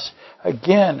free us.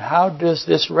 Again, how does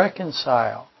this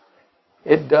reconcile?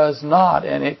 It does not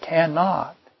and it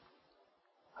cannot.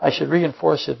 I should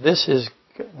reinforce that this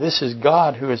is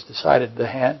God who has decided to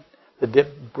hand the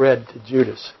dipped bread to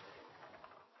Judas.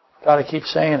 Got to keep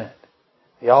saying it.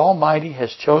 The Almighty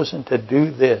has chosen to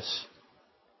do this.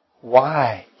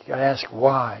 Why? You got to ask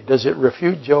why. Does it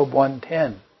refute Job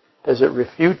 1:10? Does it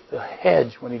refute the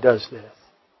hedge when he does this?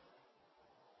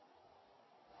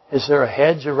 Is there a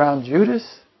hedge around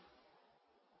Judas?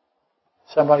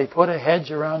 Somebody put a hedge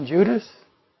around Judas?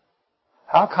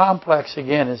 How complex,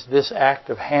 again, is this act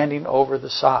of handing over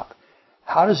the sop?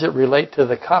 How does it relate to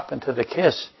the cup and to the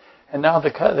kiss? And now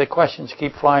the questions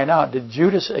keep flying out. Did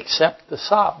Judas accept the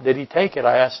sop? Did he take it?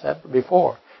 I asked that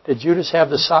before. Did Judas have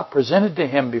the sop presented to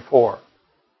him before?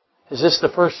 Is this the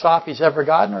first sop he's ever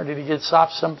gotten, or did he get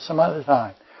sop some other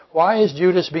time? Why is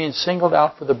Judas being singled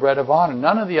out for the bread of honor?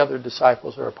 None of the other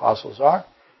disciples or apostles are.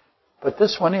 But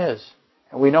this one is.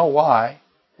 And we know why.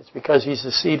 It's because he's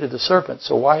the seed of the serpent.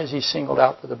 So why is he singled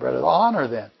out for the bread of honor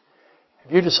then?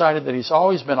 If you decided that he's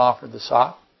always been offered the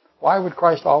sop, why would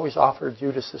Christ always offer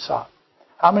Judas the sop?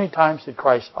 How many times did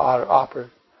Christ offer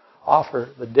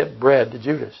the dipped bread to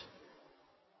Judas?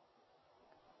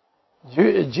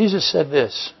 Jesus said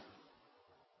this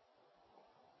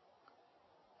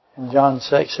in John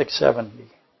 6:70.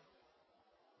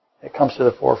 It comes to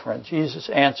the forefront. Jesus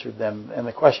answered them, and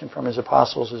the question from his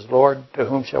apostles is, Lord, to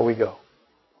whom shall we go?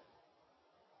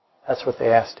 That's what they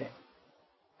asked him.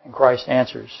 And Christ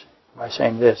answers by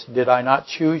saying this, did I not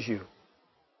choose you,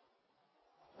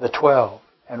 the 12,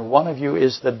 and one of you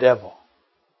is the devil?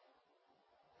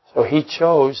 So he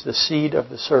chose the seed of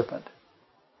the serpent.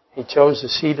 He chose the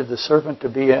seed of the serpent to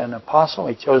be an apostle.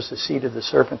 He chose the seed of the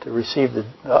serpent to receive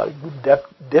the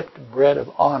dipped bread of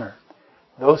honor.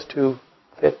 Those two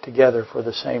fit together for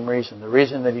the same reason. The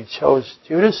reason that he chose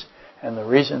Judas and the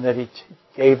reason that he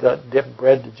gave that dipped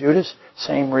bread to Judas,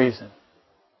 same reason.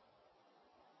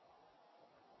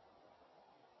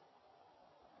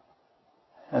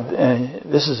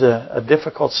 And this is a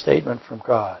difficult statement from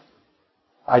God.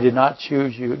 I did not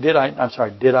choose you. Did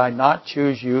I not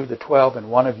choose you, the 12, and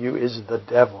one of you is the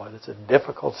devil? It's a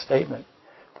difficult statement.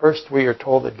 First, we are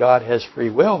told that God has free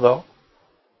will, though.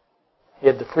 He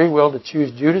had the free will to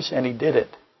choose Judas, and he did it.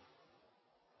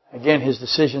 Again, his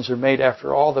decisions are made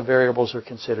after all the variables are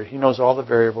considered. He knows all the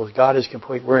variables. God is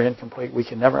complete. We're incomplete. We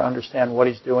can never understand what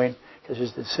he's doing because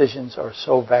his decisions are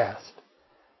so vast.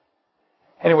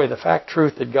 Anyway, the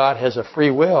truth that God has a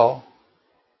free will,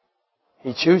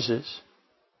 he chooses,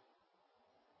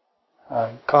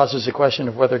 causes the question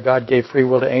of whether God gave free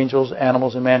will to angels,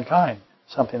 animals, and mankind,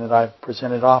 something that I've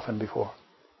presented often before.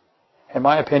 In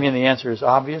my opinion, the answer is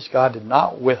obvious. God did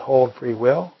not withhold free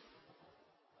will.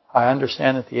 I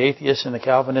understand that the atheists and the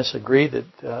Calvinists agree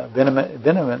that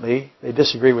vehemently, they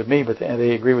disagree with me, but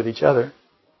they agree with each other.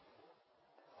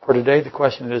 For today, the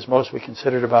question that is mostly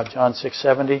considered about John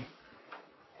 6:70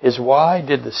 is, why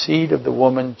did the seed of the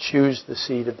woman choose the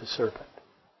seed of the serpent?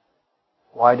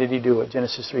 Why did he do it?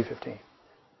 Genesis 3:15.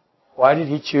 Why did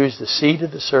he choose the seed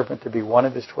of the serpent to be one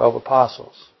of his 12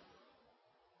 apostles?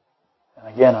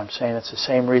 And again, I'm saying it's the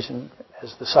same reason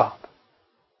as the sop.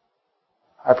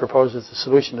 I propose that the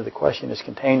solution to the question is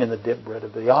contained in the dip bread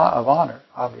of honor,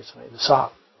 obviously, the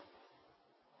sop.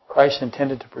 Christ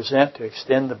intended to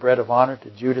extend the bread of honor to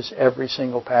Judas every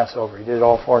single Passover. He did it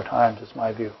all 4 times, it's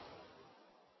my view.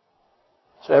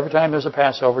 So every time there's a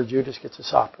Passover, Judas gets a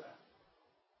sop.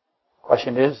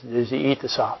 Question is, does he eat the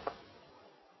sop?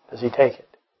 Does he take it?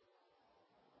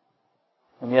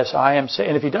 And yes, I am saying,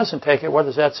 and if he doesn't take it, what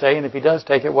does that say? And if he does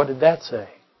take it, what did that say?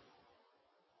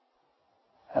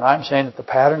 And I'm saying that the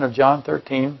pattern of John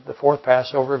 13, the 4th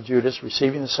Passover of Judas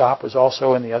receiving the sop, was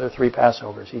also in the other 3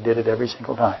 Passovers. He did it every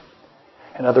single time.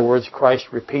 In other words, Christ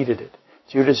repeated it.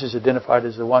 Judas is identified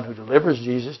as the one who delivers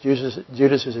Jesus.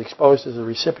 Judas is exposed as the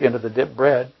recipient of the dipped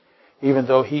bread, even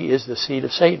though he is the seed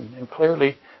of Satan. And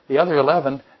clearly, the other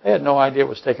 11, they had no idea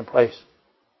what was taking place.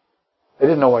 They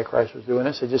didn't know why Christ was doing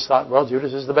this. They just thought, well,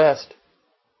 Judas is the best.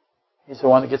 He's the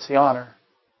one that gets the honor.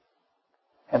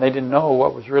 And they didn't know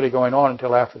what was really going on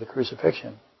until after the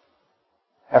crucifixion.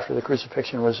 After the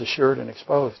crucifixion was assured and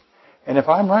exposed. And if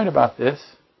I'm right about this,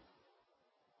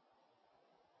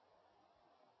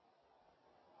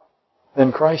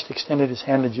 then Christ extended his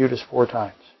hand to Judas 4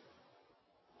 times.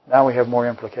 Now we have more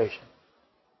implication.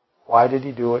 Why did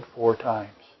he do it 4 times?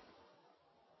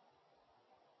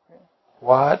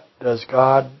 What does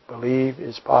God believe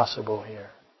is possible here?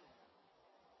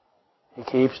 He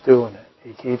keeps doing it.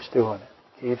 He keeps doing it.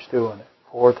 Keeps doing it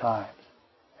 4 times.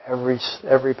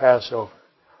 Every Passover.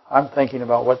 I'm thinking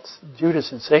about what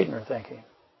Judas and Satan are thinking.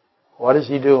 What is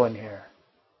he doing here?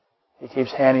 He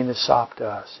keeps handing the sop to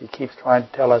us. He keeps trying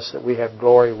to tell us that we have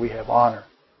glory, we have honor.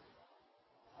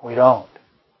 We don't.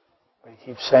 But he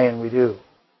keeps saying we do.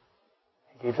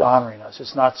 He keeps honoring us.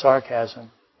 It's not sarcasm.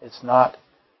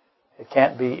 It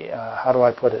can't be, how do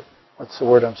I put it? What's the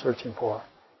word I'm searching for?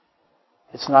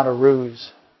 It's not a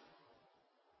ruse.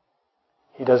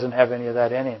 He doesn't have any of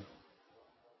that in him.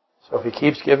 So if he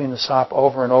keeps giving the sop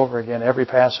over and over again every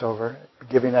Passover,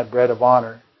 giving that bread of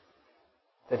honor,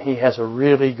 then he has a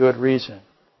really good reason.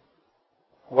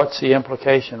 What's the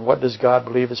implication? What does God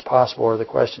believe is possible are the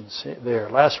questions there.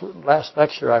 Last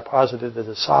lecture I posited that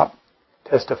the sop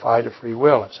testified to free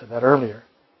will. I said that earlier.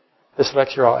 This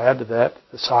lecture I'll add to that.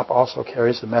 The sop also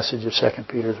carries the message of 2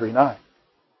 Peter 3:9.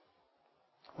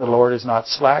 The Lord is not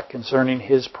slack concerning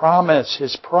His promise.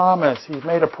 His promise. He's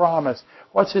made a promise.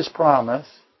 What's His promise?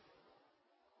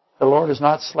 The Lord is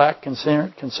not slack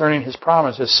concerning His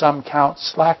promise, as some count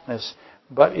slackness,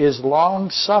 but is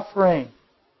long-suffering.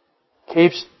 He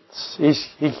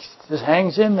just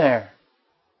hangs in there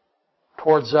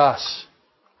towards us.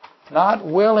 Not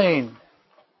willing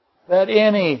that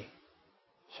any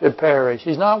should perish.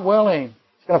 He's not willing.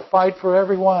 He's going to fight for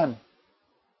everyone.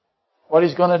 What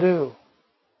He's going to do.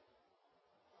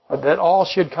 But that all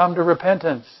should come to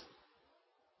repentance.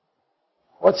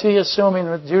 What's He assuming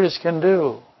that Judas can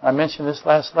do? I mentioned this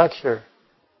last lecture.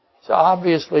 He's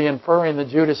obviously inferring that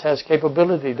Judas has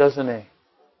capability, doesn't he?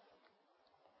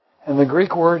 And the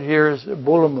Greek word here is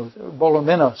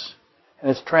bolomenos,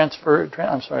 and it's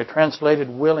translated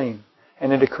willing,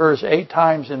 and it occurs 8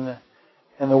 times in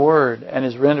the word, and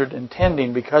is rendered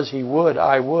intending, because he would,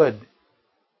 I would.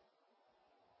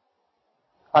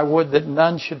 I would that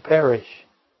none should perish,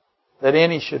 that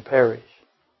any should perish.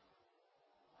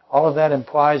 All of that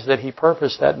implies that he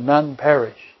purposed that none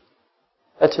perish.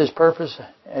 That's his purpose.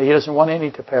 He doesn't want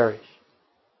any to perish.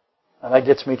 And that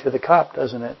gets me to the cup,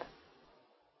 doesn't it?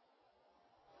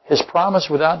 His promise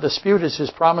without dispute is his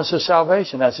promise of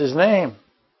salvation. That's his name.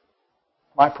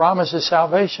 My promise is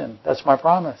salvation. That's my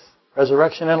promise.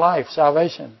 Resurrection and life,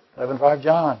 salvation. 11:5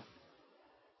 John.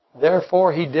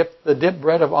 Therefore, the dip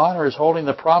bread of honor is holding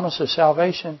the promise of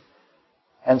salvation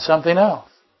and something else.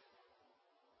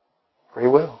 Free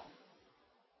will.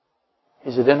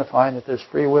 He's identifying that there's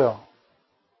free will.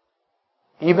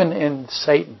 Even in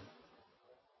Satan.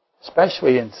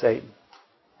 Especially in Satan.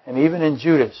 And even in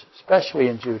Judas. Especially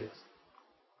in Judas.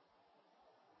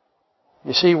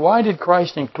 You see, why did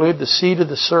Christ include the seed of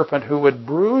the serpent who would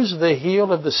bruise the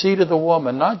heel of the seed of the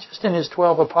woman, not just in his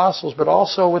 12 apostles, but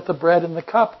also with the bread and the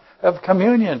cup of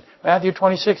communion? Matthew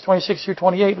 26 through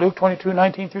 28, Luke 22,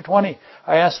 19 through 20.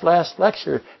 I asked last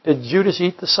lecture, did Judas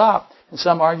eat the sop? And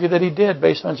some argue that he did,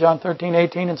 based on John 13,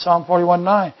 18 and Psalm 41,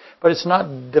 9. But it's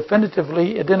not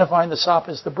definitively identifying the sop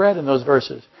as the bread in those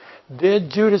verses. Did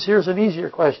Judas, here's an easier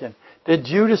question, did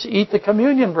Judas eat the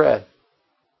communion bread?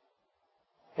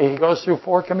 He goes through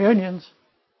 4 communions.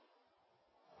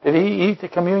 Did he eat the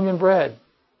communion bread?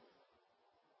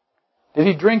 Did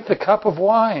he drink the cup of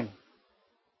wine?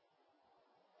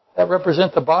 That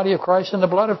represent the body of Christ and the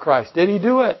blood of Christ. Did he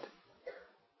do it?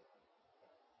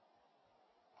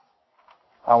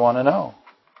 I want to know.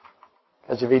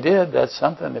 Because if he did, that's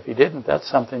something. If he didn't, that's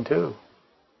something too.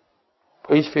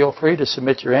 Please feel free to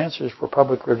submit your answers for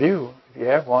public review if you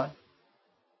have one.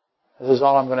 This is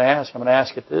all I'm going to ask. I'm going to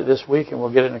ask it this week, and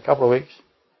we'll get it in a couple of weeks.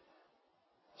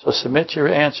 So submit your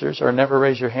answers or never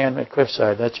raise your hand at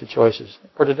Cliffside. That's your choices.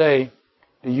 For today,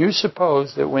 do you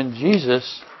suppose that when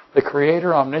Jesus, the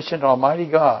Creator, omniscient, almighty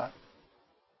God,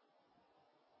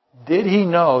 did he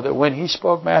know that when he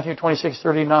spoke Matthew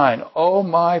 26:39, "Oh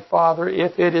my Father,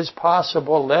 if it is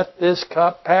possible, let this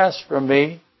cup pass from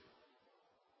me"?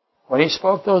 When he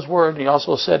spoke those words, he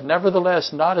also said,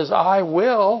 "Nevertheless, not as I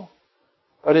will,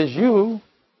 but as you."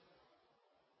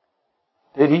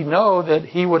 Did he know that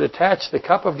he would attach the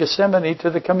cup of Gethsemane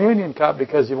to the communion cup?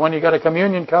 Because when you got a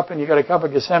communion cup and you got a cup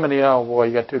of Gethsemane, oh boy,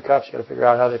 you got 2 cups, you got to figure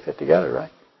out how they fit together,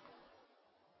 right?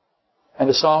 And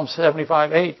to Psalm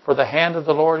 75:8, "For the hand of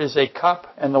the Lord is a cup,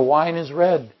 and the wine is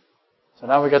red." So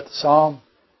now we got the Psalm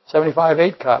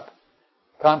 75:8 cup.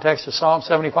 Context of Psalm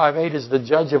 75:8 is the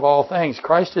judge of all things.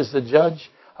 Christ is the judge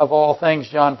of all things,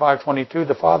 John 5:22.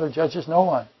 The Father judges no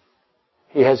one.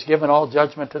 He has given all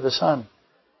judgment to the Son.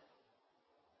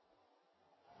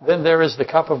 Then there is the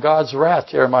cup of God's wrath,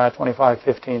 Jeremiah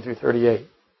 25:15 through 38.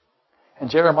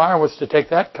 And Jeremiah was to take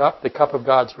that cup, the cup of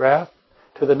God's wrath,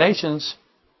 to the nations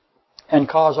and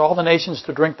cause all the nations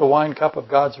to drink the wine cup of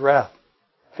God's wrath,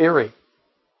 fury.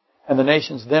 And the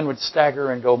nations then would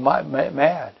stagger and go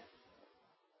mad.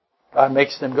 God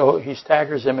makes them go, he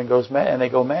staggers them and goes mad, and they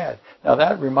go mad. Now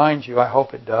that reminds you, I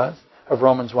hope it does, of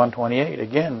Romans 1:28.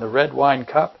 Again, the red wine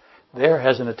cup there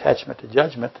has an attachment to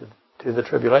judgment, to the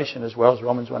tribulation, as well as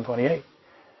Romans 1:28.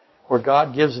 Where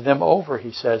God gives them over,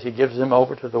 he says, he gives them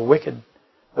over to the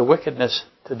wickedness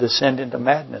to descend into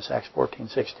madness, Acts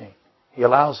 14:16. He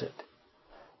allows it.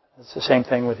 It's the same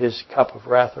thing with his cup of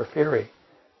wrath or fury.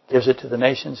 Gives it to the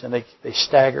nations and they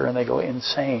stagger and they go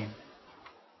insane.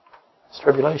 It's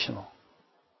tribulational.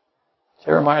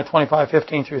 Jeremiah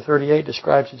 25:15 through 38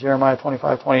 describes in Jeremiah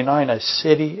 25:29 a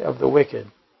city of the wicked.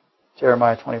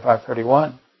 Jeremiah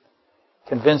 25:31,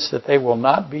 convinced that they will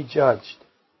not be judged.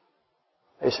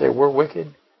 They say, we're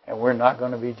wicked and we're not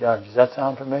going to be judged. Does that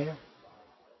sound familiar?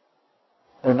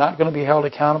 They're not going to be held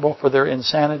accountable for their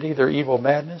insanity, their evil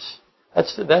madness.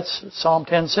 That's Psalm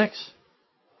 10:6,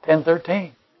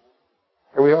 10:13.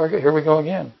 Here we go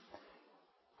again.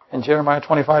 In Jeremiah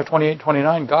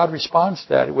 25:28-29, God responds to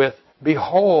that with,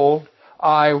 "Behold,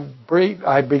 I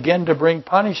begin to bring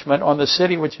punishment on the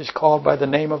city which is called by the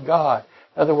name of God."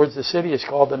 In other words, the city is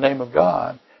called the name of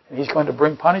God, and he's going to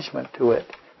bring punishment to it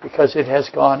because it has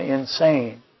gone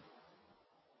insane.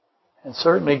 And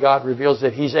certainly God reveals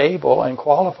that he's able and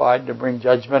qualified to bring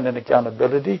judgment and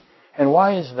accountability. And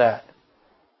why is that?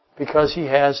 Because he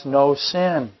has no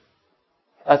sin.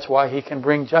 That's why he can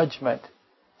bring judgment.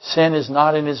 Sin is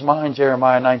not in his mind,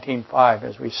 Jeremiah 19:5,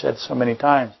 as we've said so many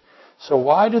times. So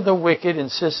why do the wicked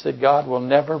insist that God will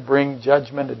never bring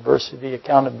judgment, adversity,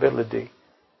 accountability?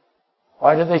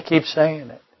 Why do they keep saying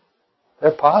it?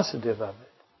 They're positive of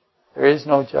it. There is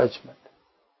no judgment.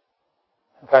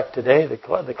 In fact, today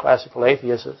the classical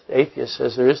atheist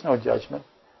says there is no judgment.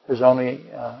 There's only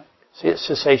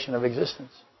cessation of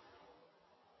existence.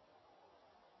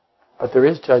 But there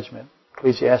is judgment.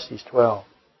 Ecclesiastes 12.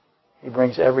 He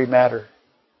brings every matter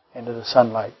into the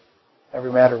sunlight.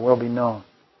 Every matter will be known.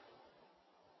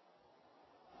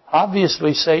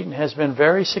 Obviously, Satan has been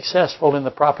very successful in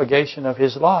the propagation of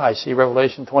his lies. See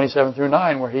Revelation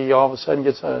 27-9, where he all of a sudden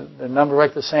gets a number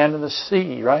like the sand in the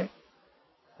sea, right?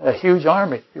 A huge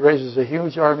army. He raises a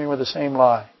huge army with the same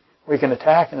lie. We can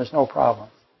attack and there's no problem.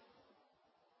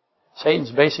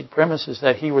 Satan's basic premise is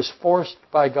that he was forced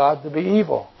by God to be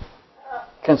evil.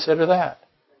 Consider that.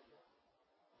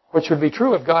 Which would be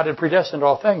true if God had predestined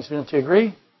all things. Don't you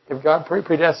agree? If God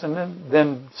predestined,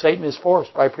 then Satan is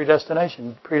forced by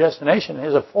predestination. Predestination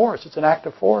is a force. It's an act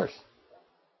of force.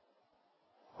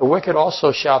 The wicked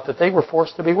also shout that they were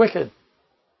forced to be wicked.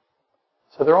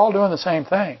 So they're all doing the same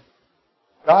thing.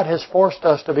 God has forced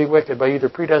us to be wicked by either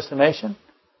predestination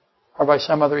or by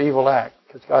some other evil act,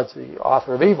 because God's the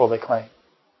author of evil, they claim.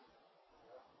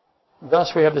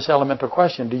 Thus we have this elemental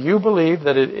question. Do you believe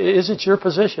that is it your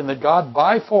position that God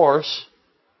by force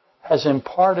has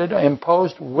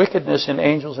imposed wickedness in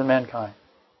angels and mankind?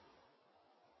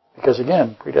 Because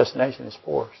again, predestination is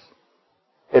force.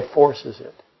 It forces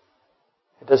it.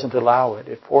 It doesn't allow it.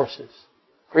 It forces.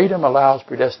 Freedom allows,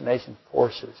 predestination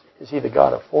forces. Is he the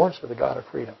God of force or the God of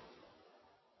freedom?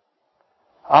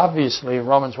 Obviously,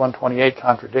 Romans 1:28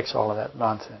 contradicts all of that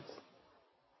nonsense,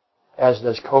 as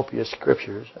does copious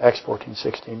scriptures, Acts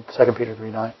 14:16, 2 Peter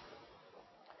 3:9.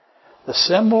 The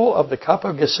symbol of the cup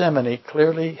of Gethsemane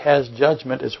clearly has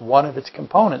judgment as one of its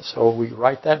components, so we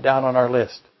write that down on our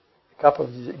list. The cup of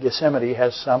Gethsemane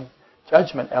has some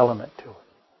judgment element to it.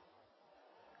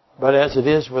 But as it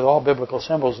is with all biblical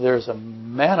symbols, there's a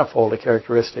manifold of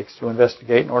characteristics to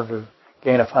investigate in order to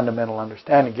gain a fundamental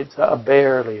understanding. It's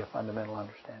barely a fundamental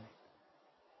understanding.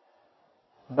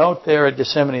 Note there at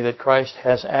Gethsemane that Christ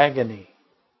has agony.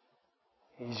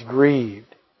 He's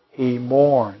grieved. He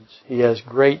mourns. He has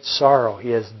great sorrow.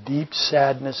 He has deep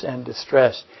sadness and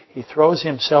distress. He throws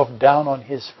himself down on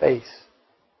his face.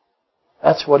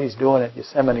 That's what he's doing at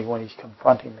Gethsemane when he's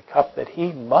confronting the cup that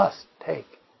he must take.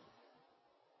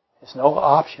 There's no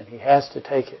option. He has to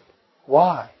take it.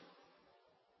 Why?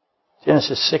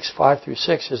 Genesis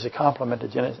 6:5-6 is a complement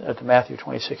to Matthew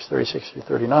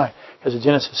 26:36-39. Because in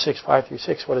Genesis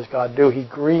 6:5-6, what does God do? He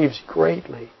grieves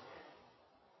greatly.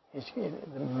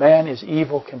 Man is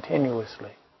evil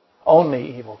continuously.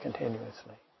 Only evil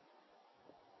continuously.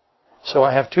 So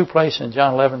I have two places in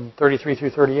John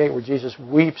 11:33-38 where Jesus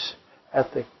weeps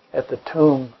at the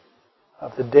tomb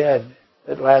of the dead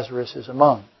that Lazarus is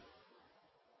among.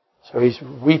 So he's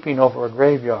weeping over a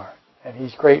graveyard, and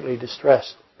he's greatly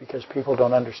distressed because people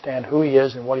don't understand who he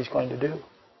is and what he's going to do.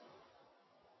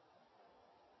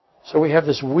 So we have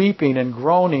this weeping and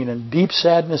groaning and deep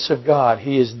sadness of God.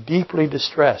 He is deeply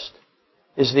distressed.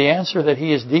 Is the answer that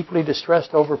he is deeply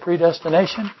distressed over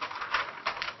predestination?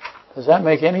 Does that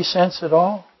make any sense at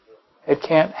all? It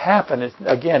can't happen.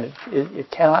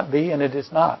 It cannot be, and it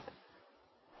is not.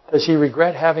 Does he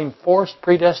regret having forced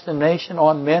predestination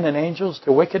on men and angels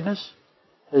to wickedness?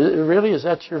 Really, is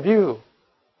that your view?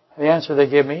 The answer they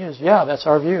give me is, yeah, that's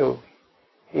our view.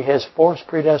 He has forced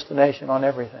predestination on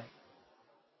everything.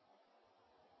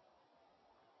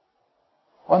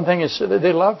 One thing is,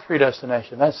 they love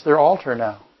predestination. That's their altar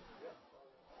now.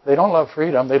 They don't love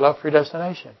freedom. They love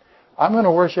predestination. I'm going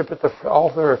to worship at the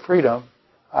altar of freedom.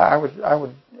 I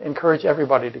would encourage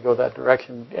everybody to go that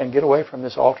direction and get away from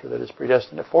this altar that is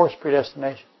predestined, forced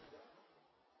predestination.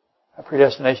 A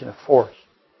predestination of force.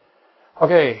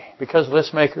 Okay, because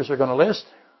list makers are going to list,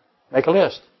 make a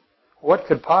list. What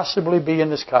could possibly be in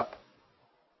this cup?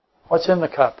 What's in the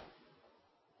cup?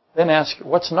 Then ask,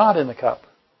 what's not in the cup?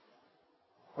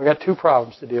 We've got two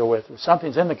problems to deal with. If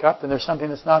something's in the cup, then there's something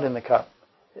that's not in the cup.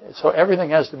 So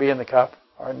everything has to be in the cup,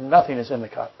 or nothing is in the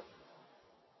cup.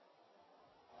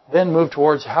 Then move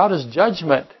towards how does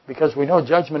judgment, because we know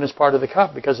judgment is part of the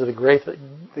cup because of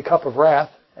the cup of wrath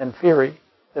and fury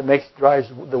that drives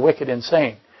the wicked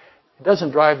insane. It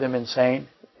doesn't drive them insane.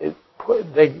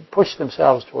 They push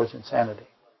themselves towards insanity.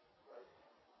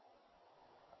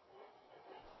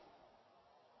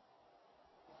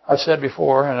 I've said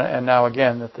before, and now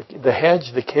again, that the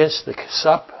hedge, the kiss, the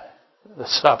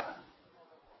sup.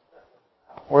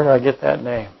 Where did I get that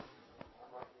name?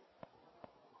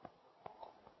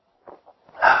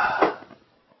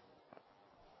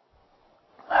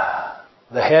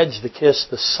 The hedge, the kiss,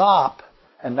 the sop,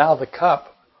 and now the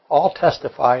cup all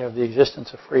testify of the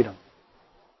existence of freedom.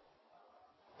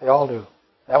 They all do.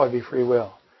 That would be free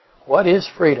will. What is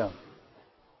freedom?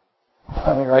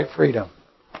 Let me write freedom.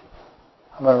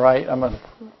 I'm going to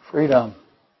freedom.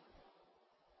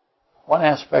 One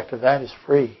aspect of that is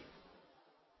free.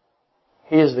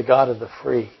 He is the God of the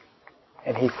free,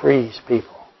 and He frees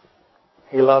people.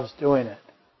 He loves doing it.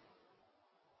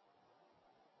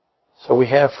 So we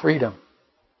have freedom.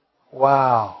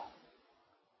 Wow.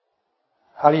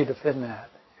 How do you defend that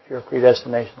if you're a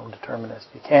predestinational determinist?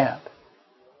 You can't.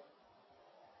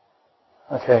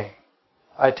 Okay.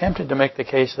 I attempted to make the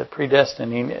case that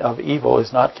predestining of evil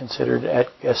is not considered at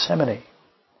Gethsemane.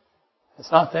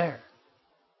 It's not there.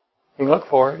 You can look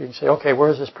for it. You can say, okay, where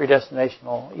is this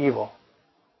predestinational evil?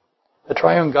 The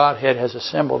triune Godhead has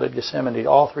assembled at Gethsemane.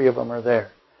 All three of them are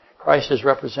there. Christ is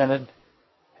representing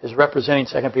 2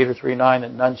 Peter 3:9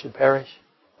 that none should perish.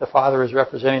 The Father is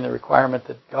representing the requirement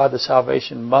that God the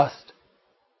salvation must.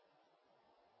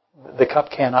 The cup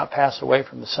cannot pass away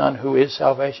from the Son who is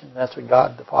salvation. That's what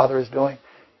God the Father is doing.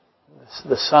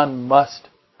 The Son must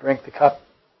drink the cup.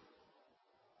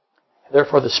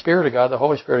 Therefore the Spirit of God, the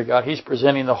Holy Spirit of God, He's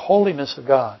presenting the holiness of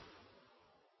God.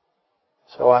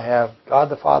 So I have God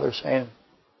the Father saying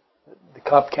the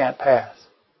cup can't pass.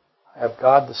 I have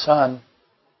God the Son.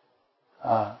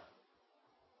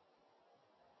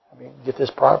 Get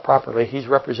this properly. He's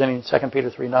representing 2 Peter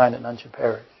 3:9 that none should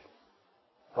perish.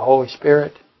 The Holy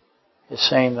Spirit is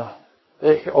saying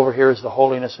over here is the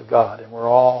holiness of God, and we're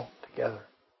all together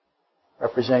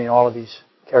representing all of these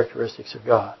characteristics of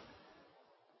God.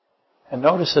 And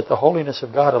notice that the holiness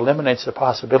of God eliminates the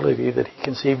possibility that He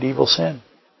conceived evil sin.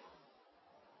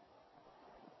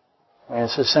 And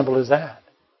it's as simple as that.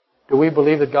 Do we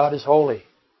believe that God is holy?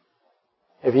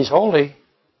 If He's holy,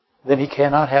 then He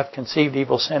cannot have conceived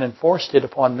evil sin and forced it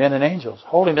upon men and angels.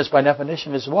 Holiness by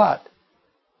definition is what?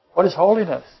 What is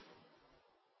holiness?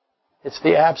 It's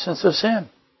the absence of sin.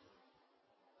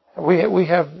 We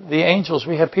have the angels,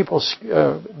 we have people,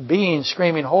 beings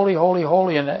screaming, holy, holy,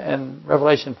 holy in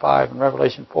Revelation 5 and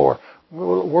Revelation 4.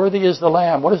 Worthy is the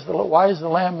Lamb. Why is the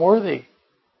Lamb worthy?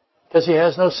 Because He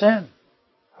has no sin.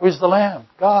 Who's the Lamb?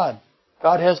 God.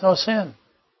 God has no sin.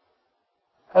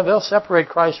 And they'll separate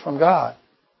Christ from God.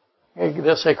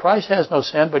 They'll say Christ has no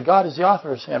sin, but God is the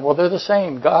author of sin. Well, they're the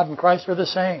same. God and Christ are the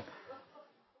same.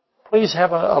 Please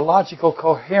have a logical,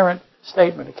 coherent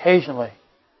statement occasionally.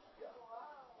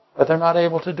 But they're not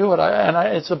able to do it.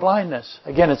 It's a blindness.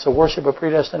 Again, it's a worship of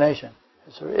predestination.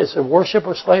 It's a worship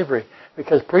of slavery,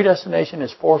 because predestination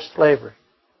is forced slavery.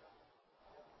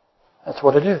 That's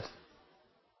what it is.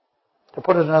 To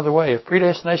put it another way, if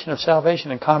predestination of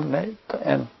salvation and condemnation,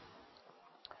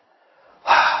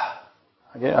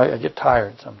 I get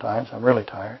tired sometimes. I'm really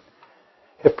tired.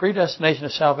 If predestination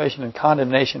of salvation and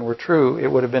condemnation were true, it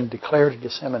would have been declared at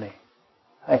Gethsemane.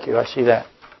 Thank you. I see that.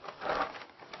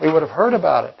 We would have heard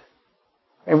about it.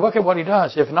 I mean, look at what He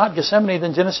does. If not Gethsemane,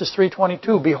 then Genesis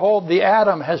 3:22. Behold,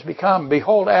 Adam has become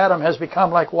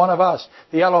like one of us,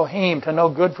 the Elohim, to know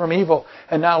good from evil.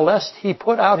 And now lest he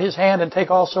put out his hand and take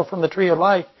also from the tree of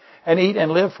life and eat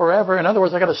and live forever. In other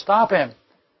words, I've got to stop him.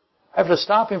 I have to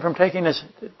stop him from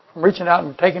reaching out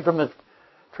and taking from the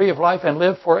tree of life and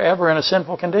live forever in a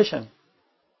sinful condition.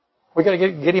 We've got to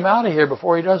get him out of here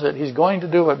before he does it. He's going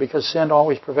to do it because sin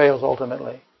always prevails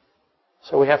ultimately.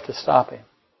 So we have to stop him.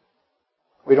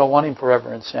 We don't want him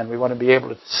forever in sin. We want to be able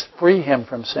to free him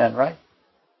from sin, right?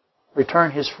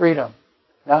 Return his freedom.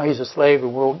 Now he's a slave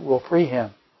and we'll free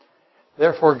him.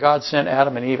 Therefore God sent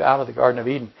Adam and Eve out of the Garden of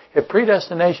Eden. If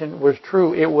predestination was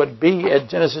true, it would be at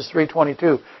Genesis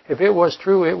 3:22. If it was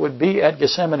true, it would be at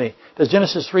Gethsemane. Does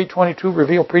Genesis 3:22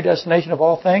 reveal predestination of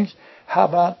all things? How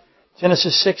about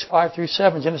Genesis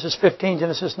 6:5-7, Genesis 15,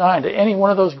 Genesis 9? Do any one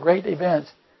of those great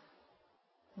events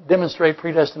demonstrate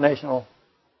predestinational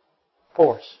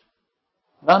force?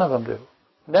 None of them do.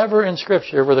 Never in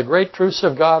Scripture where the great truths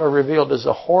of God are revealed is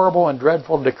a horrible and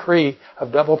dreadful decree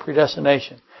of double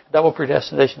predestination. Double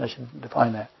predestination, I should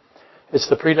define that. It's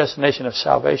the predestination of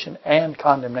salvation and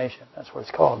condemnation. That's what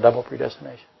it's called, double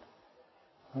predestination.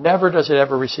 Never does it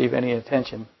ever receive any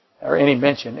attention or any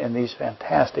mention in these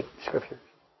fantastic Scriptures.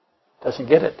 Doesn't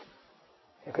get it.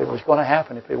 If it was going to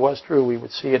happen, if it was true, we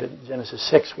would see it in Genesis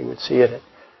 6. We would see it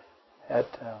at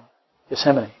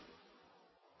Gethsemane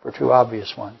for two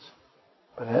obvious ones.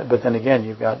 But then again,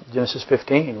 you've got Genesis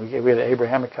 15. We have the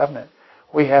Abrahamic covenant.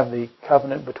 We have the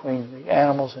covenant between the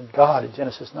animals and God in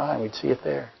Genesis 9. We'd see it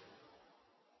there.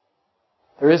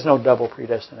 There is no double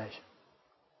predestination.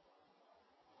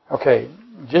 Okay,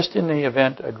 just in the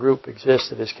event a group exists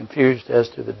that is confused as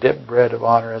to the dip bread of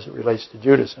honor as it relates to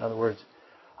Judas, in other words,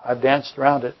 I've danced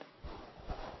around it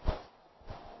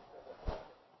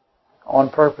on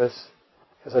purpose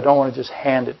because I don't want to just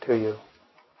hand it to you.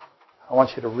 I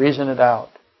want you to reason it out.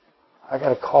 I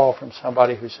got a call from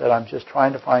somebody who said, I'm just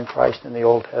trying to find Christ in the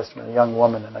Old Testament, a young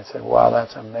woman, and I said, wow,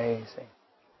 that's amazing.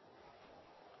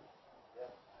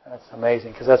 That's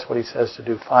amazing, because that's what he says to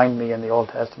do. Find me in the Old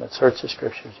Testament. Search the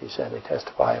Scriptures, he said. They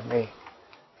testify of me.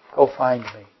 Go find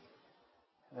me.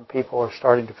 And people are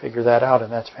starting to figure that out,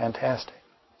 and that's fantastic.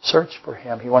 Search for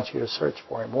Him. He wants you to search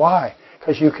for Him. Why?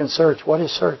 Because you can search. What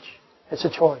is search? It's a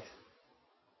choice.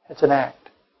 It's an act.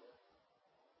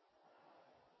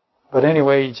 But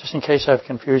anyway, just in case I've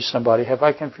confused somebody, have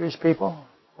I confused people?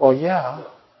 Well, yeah.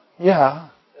 Yeah.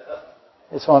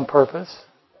 It's on purpose.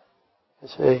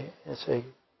 It's a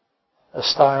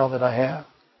style that I have.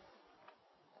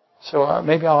 So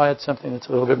maybe I'll add something that's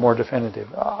a little bit more definitive.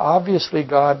 Obviously,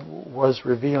 God was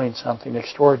revealing something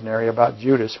extraordinary about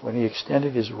Judas when He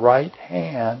extended His right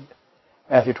hand,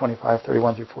 Matthew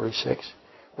 25:31-46,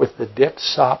 with the dipped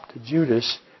sop to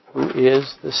Judas, who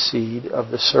is the seed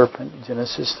of the serpent,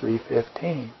 Genesis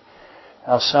 3:15.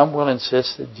 Now, some will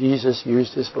insist that Jesus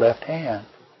used His left hand.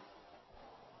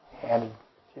 He handed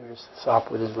Judas the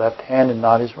sop with His left hand and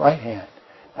not His right hand.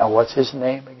 Now, what's His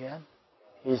name again?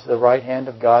 He's the right hand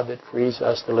of God that frees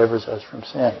us, delivers us from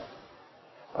sin.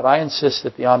 But I insist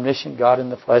that the omniscient God in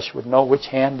the flesh would know which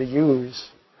hand to use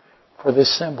for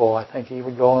this symbol. I think He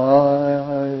would go,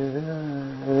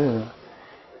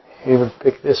 He would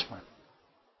pick this one.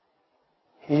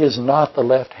 He is not the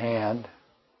left hand,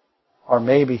 or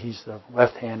maybe He's the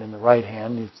left hand and the right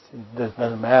hand. It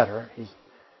doesn't matter.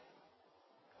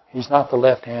 He's not the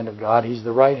left hand of God. He's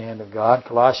the right hand of God.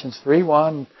 Colossians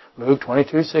 3:1, Luke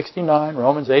 22:69,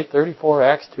 Romans 8:34,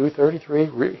 Acts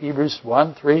 2:33, Hebrews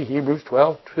 1:3, Hebrews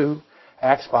 12:2,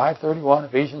 Acts 5:31,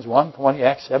 Ephesians 1:20,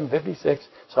 Acts 7:56,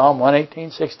 Psalm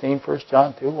 118:16, 1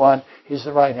 John 2:1. He's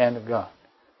the right hand of God.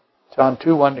 John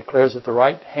 2:1 declares that the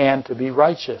right hand to be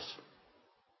righteous,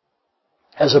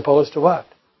 as opposed to what?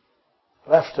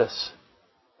 Leftus.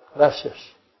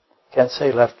 Leftish. Can't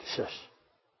say leftish.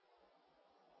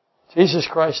 Jesus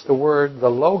Christ, the Word, the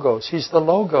Logos. He's the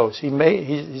Logos.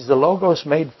 He's the Logos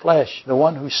made flesh, the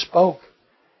one who spoke.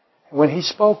 And when He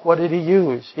spoke, what did He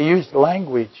use? He used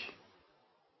language.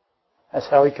 That's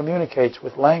how He communicates,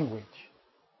 with language.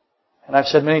 And I've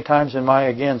said many times in my,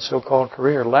 again, so-called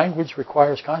career, language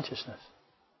requires consciousness.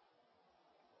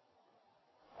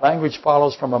 Language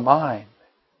follows from a mind.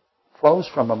 Flows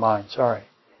from a mind, sorry.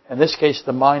 In this case,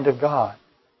 the mind of God.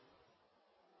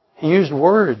 He used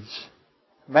words.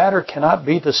 Matter cannot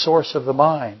be the source of the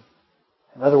mind.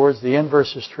 In other words, the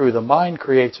inverse is true. The mind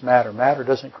creates matter. Matter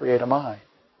doesn't create a mind.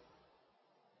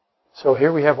 So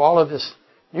here we have all of this.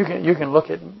 You can look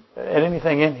at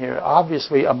anything in here.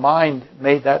 Obviously, a mind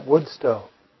made that wood stove.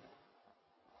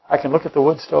 I can look at the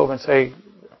wood stove and say,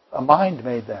 a mind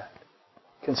made that.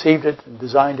 Conceived it and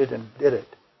designed it and did it.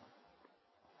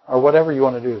 Or whatever you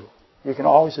want to do. You can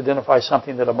always identify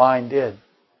something that a mind did.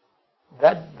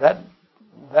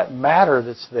 That matter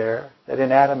that's there, that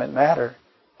inanimate matter,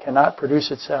 cannot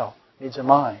produce itself. It needs a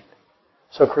mind.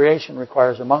 So creation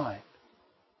requires a mind.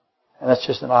 And that's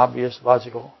just an obvious,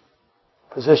 logical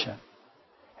position.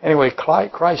 Anyway,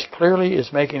 Christ clearly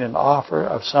is making an offer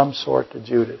of some sort to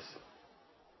Judas.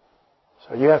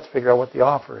 So you have to figure out what the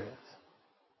offer is.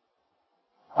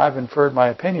 I've inferred my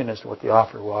opinion as to what the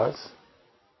offer was.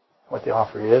 What the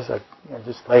offer is. I've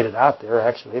just laid it out there,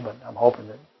 actually, but I'm hoping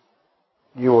that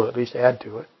you will at least add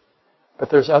to it. But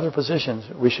there's other positions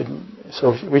we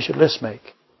should list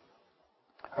make.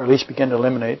 Or at least begin to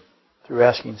eliminate through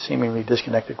asking seemingly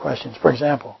disconnected questions. For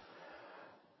example,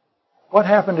 what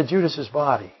happened to Judas's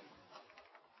body?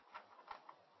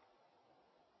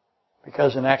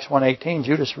 Because in Acts 1:18,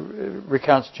 Judas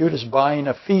recounts Judas buying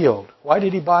a field. Why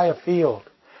did he buy a field?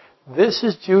 This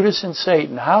is Judas and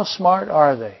Satan. How smart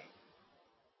are they?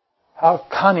 How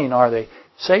cunning are they?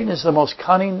 Satan is the most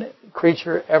cunning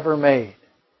creature ever made.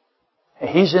 And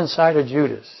he's inside of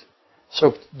Judas.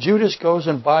 So Judas goes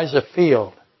and buys a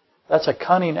field. That's a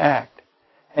cunning act.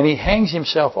 And he hangs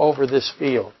himself over this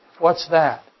field. What's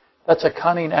that? That's a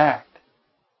cunning act.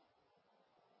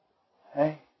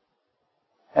 Okay?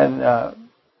 And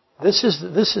this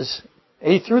is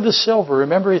he threw the silver.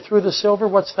 Remember, he threw the silver?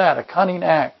 What's that? A cunning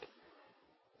act.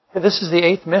 This is the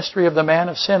 8th mystery of the man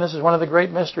of sin. This is one of the great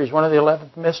mysteries, one of the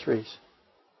 11th mysteries.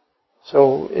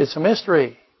 So it's a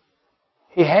mystery.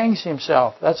 He hangs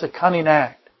himself. That's a cunning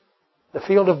act. The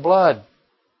field of blood.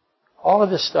 All of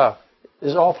this stuff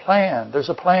is all planned. There's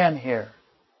a plan here.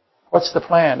 What's the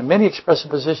plan? Many express the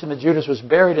position that Judas was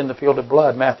buried in the field of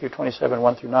blood, Matthew 27,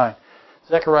 1 through 9.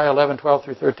 Zechariah 11, 12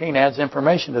 through 13 adds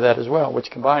information to that as well,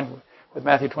 which combined with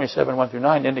Matthew 27, 1 through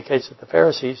 9 indicates that the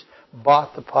Pharisees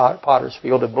bought the potter's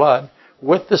field of blood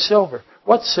with the silver.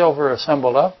 What's silver a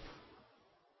symbol of?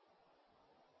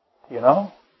 You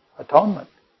know? Atonement.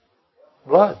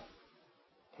 Blood.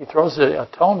 He throws the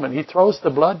atonement. He throws the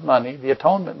blood money, the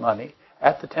atonement money,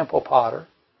 at the temple potter,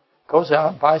 goes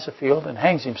out, buys a field, and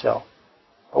hangs himself.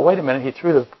 But wait a minute, he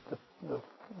threw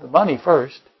the money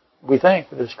first. We think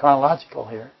there's chronology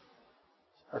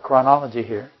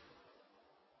here.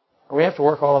 We have to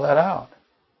work all of that out.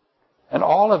 And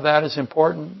all of that is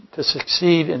important to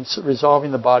succeed in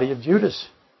resolving the body of Judas.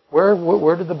 Where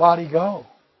did the body go?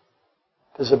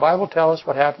 Does the Bible tell us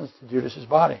what happens to Judas's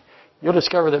body? You'll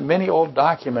discover that many old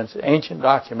documents, ancient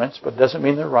documents, but doesn't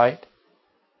mean they're right,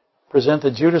 present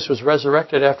that Judas was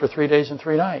resurrected after 3 days and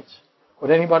 3 nights.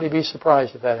 Would anybody be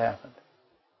surprised if that happened?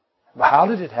 But how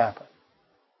did it happen?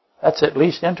 That's at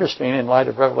least interesting in light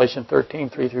of Revelation 13,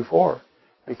 3 through 4,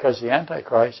 because the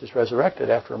Antichrist is resurrected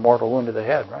after a mortal wound to the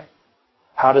head, right?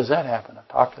 How does that happen? I've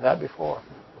talked to that before.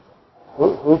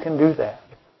 Who can do that?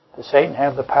 Does Satan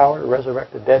have the power to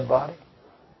resurrect a dead body?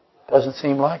 Doesn't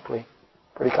seem likely.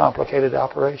 Pretty complicated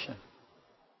operation.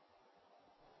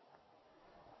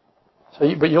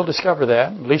 But you'll discover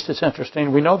that. At least it's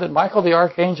interesting. We know that Michael the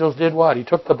archangel did what? He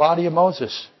took the body of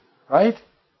Moses, right?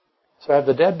 So I have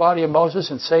the dead body of Moses,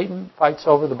 and Satan fights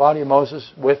over the body of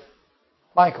Moses with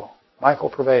Michael. Michael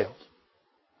prevails.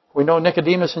 We know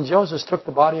Nicodemus and Joseph took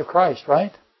the body of Christ,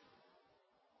 right?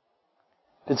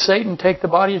 Did Satan take the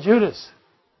body of Judas?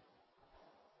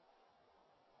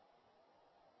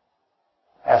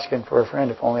 Asking for a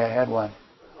friend, if only I had one.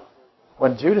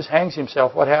 When Judas hangs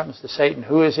himself, what happens to Satan?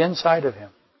 Who is inside of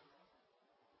him?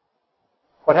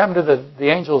 What happened to the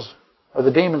angels or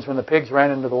the demons when the pigs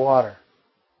ran into the water?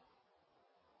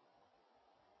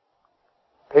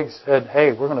 Pigs said,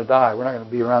 hey, we're going to die. We're not going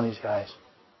to be around these guys.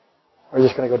 We're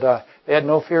just going to go die. They had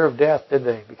no fear of death, did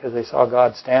they? Because they saw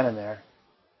God standing there.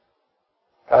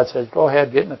 God said, go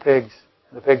ahead, get in the pigs.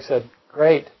 And the pigs said,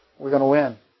 great, we're going to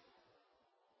win.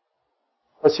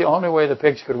 What's the only way the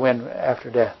pigs could win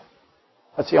after death?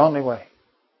 What's the only way?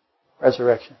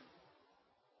 Resurrection.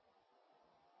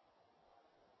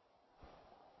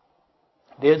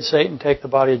 Did Satan take the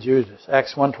body of Judas?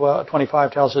 Acts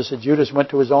 1:25 tells us that Judas went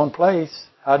to his own place.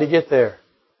 How did he get there?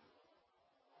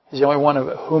 He's the only one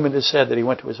of whom it is said that he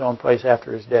went to his own place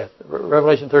after his death.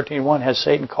 Revelation 13:1 has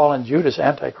Satan calling Judas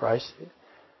Antichrist.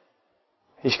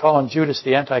 He's calling Judas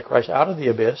the Antichrist out of the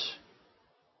abyss.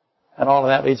 And all of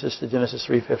that leads us to Genesis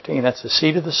 3:15. That's the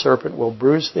seed of the serpent will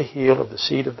bruise the heel of the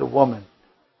seed of the woman.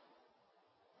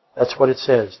 That's what it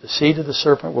says. The seed of the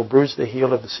serpent will bruise the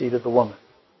heel of the seed of the woman.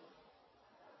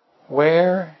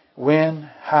 Where, when,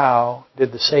 how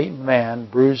did the Satan man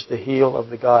bruise the heel of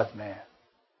the God man?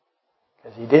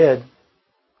 Because he did.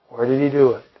 Where did he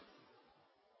do it?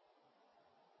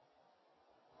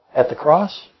 At the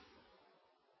cross?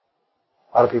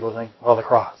 A lot of people think, well, the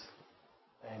cross.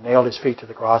 They nailed his feet to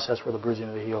the cross. That's where the bruising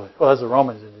of the heel is. Well, that's the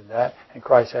Romans that did that, and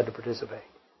Christ had to participate.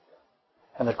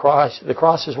 And the cross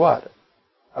is what?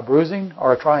 A bruising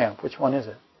or a triumph? Which one is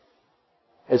it?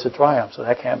 It's a triumph, so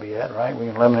that can't be it, right? We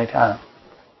can eliminate time.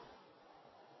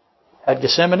 At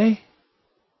Gethsemane,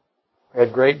 we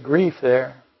had great grief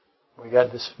there. We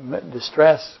got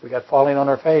distress. We got falling on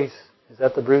our face. Is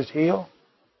that the bruised heel?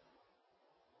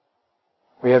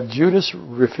 We have Judas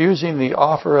refusing the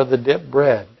offer of the dipped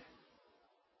bread.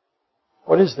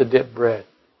 What is the dipped bread?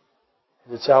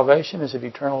 Is it salvation? Is it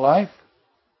eternal life?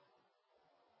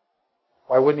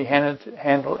 Why wouldn't he hand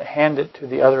it to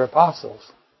the other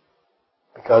apostles?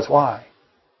 Because why?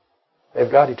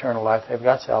 They've got eternal life. They've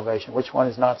got salvation. Which one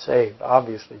is not saved?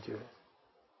 Obviously, Judas.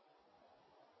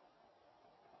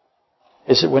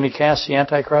 Is it when he casts the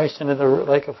Antichrist into the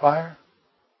lake of fire?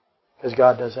 Because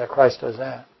God does that. Christ does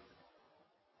that.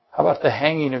 How about the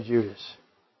hanging of Judas?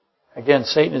 Again,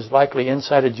 Satan is likely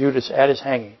inside of Judas at his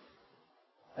hanging.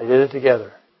 They did it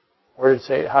together.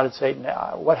 How did Satan?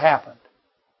 What happened?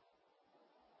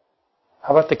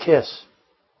 How about the kiss?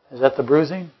 Is that the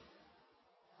bruising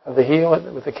of the heel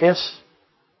with the kiss?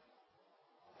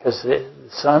 Because the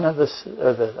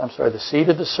seed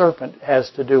of the serpent has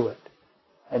to do it.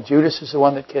 And Judas is the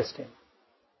one that kissed him.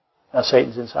 Now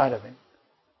Satan's inside of him.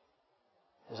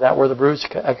 Is that where the bruise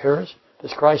occurs?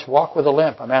 Does Christ walk with a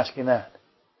limp? I'm asking that.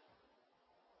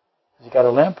 Has he got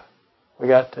a limp? We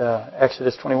got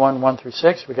Exodus 21, 1 through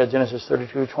 6. We got Genesis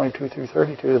 32, 22 through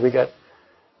 32. We got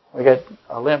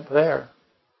a limp there.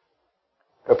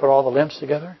 Do I put all the limps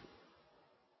together?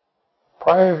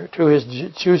 Prior to his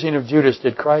choosing of Judas,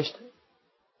 did Christ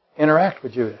interact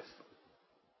with Judas?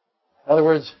 In other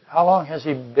words, how long has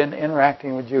he been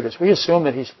interacting with Judas? People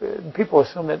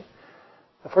assume that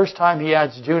the first time he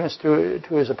adds Judas to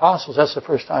his apostles, that's the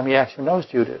first time he actually knows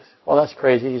Judas. Well, that's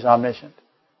crazy. He's omniscient.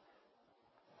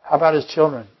 How about his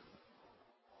children?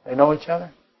 They know each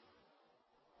other?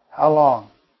 How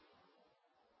long?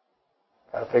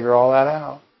 Got to figure all that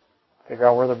out. Figure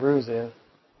out where the bruise is.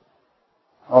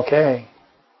 Okay.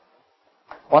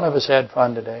 One of us had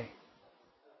fun today.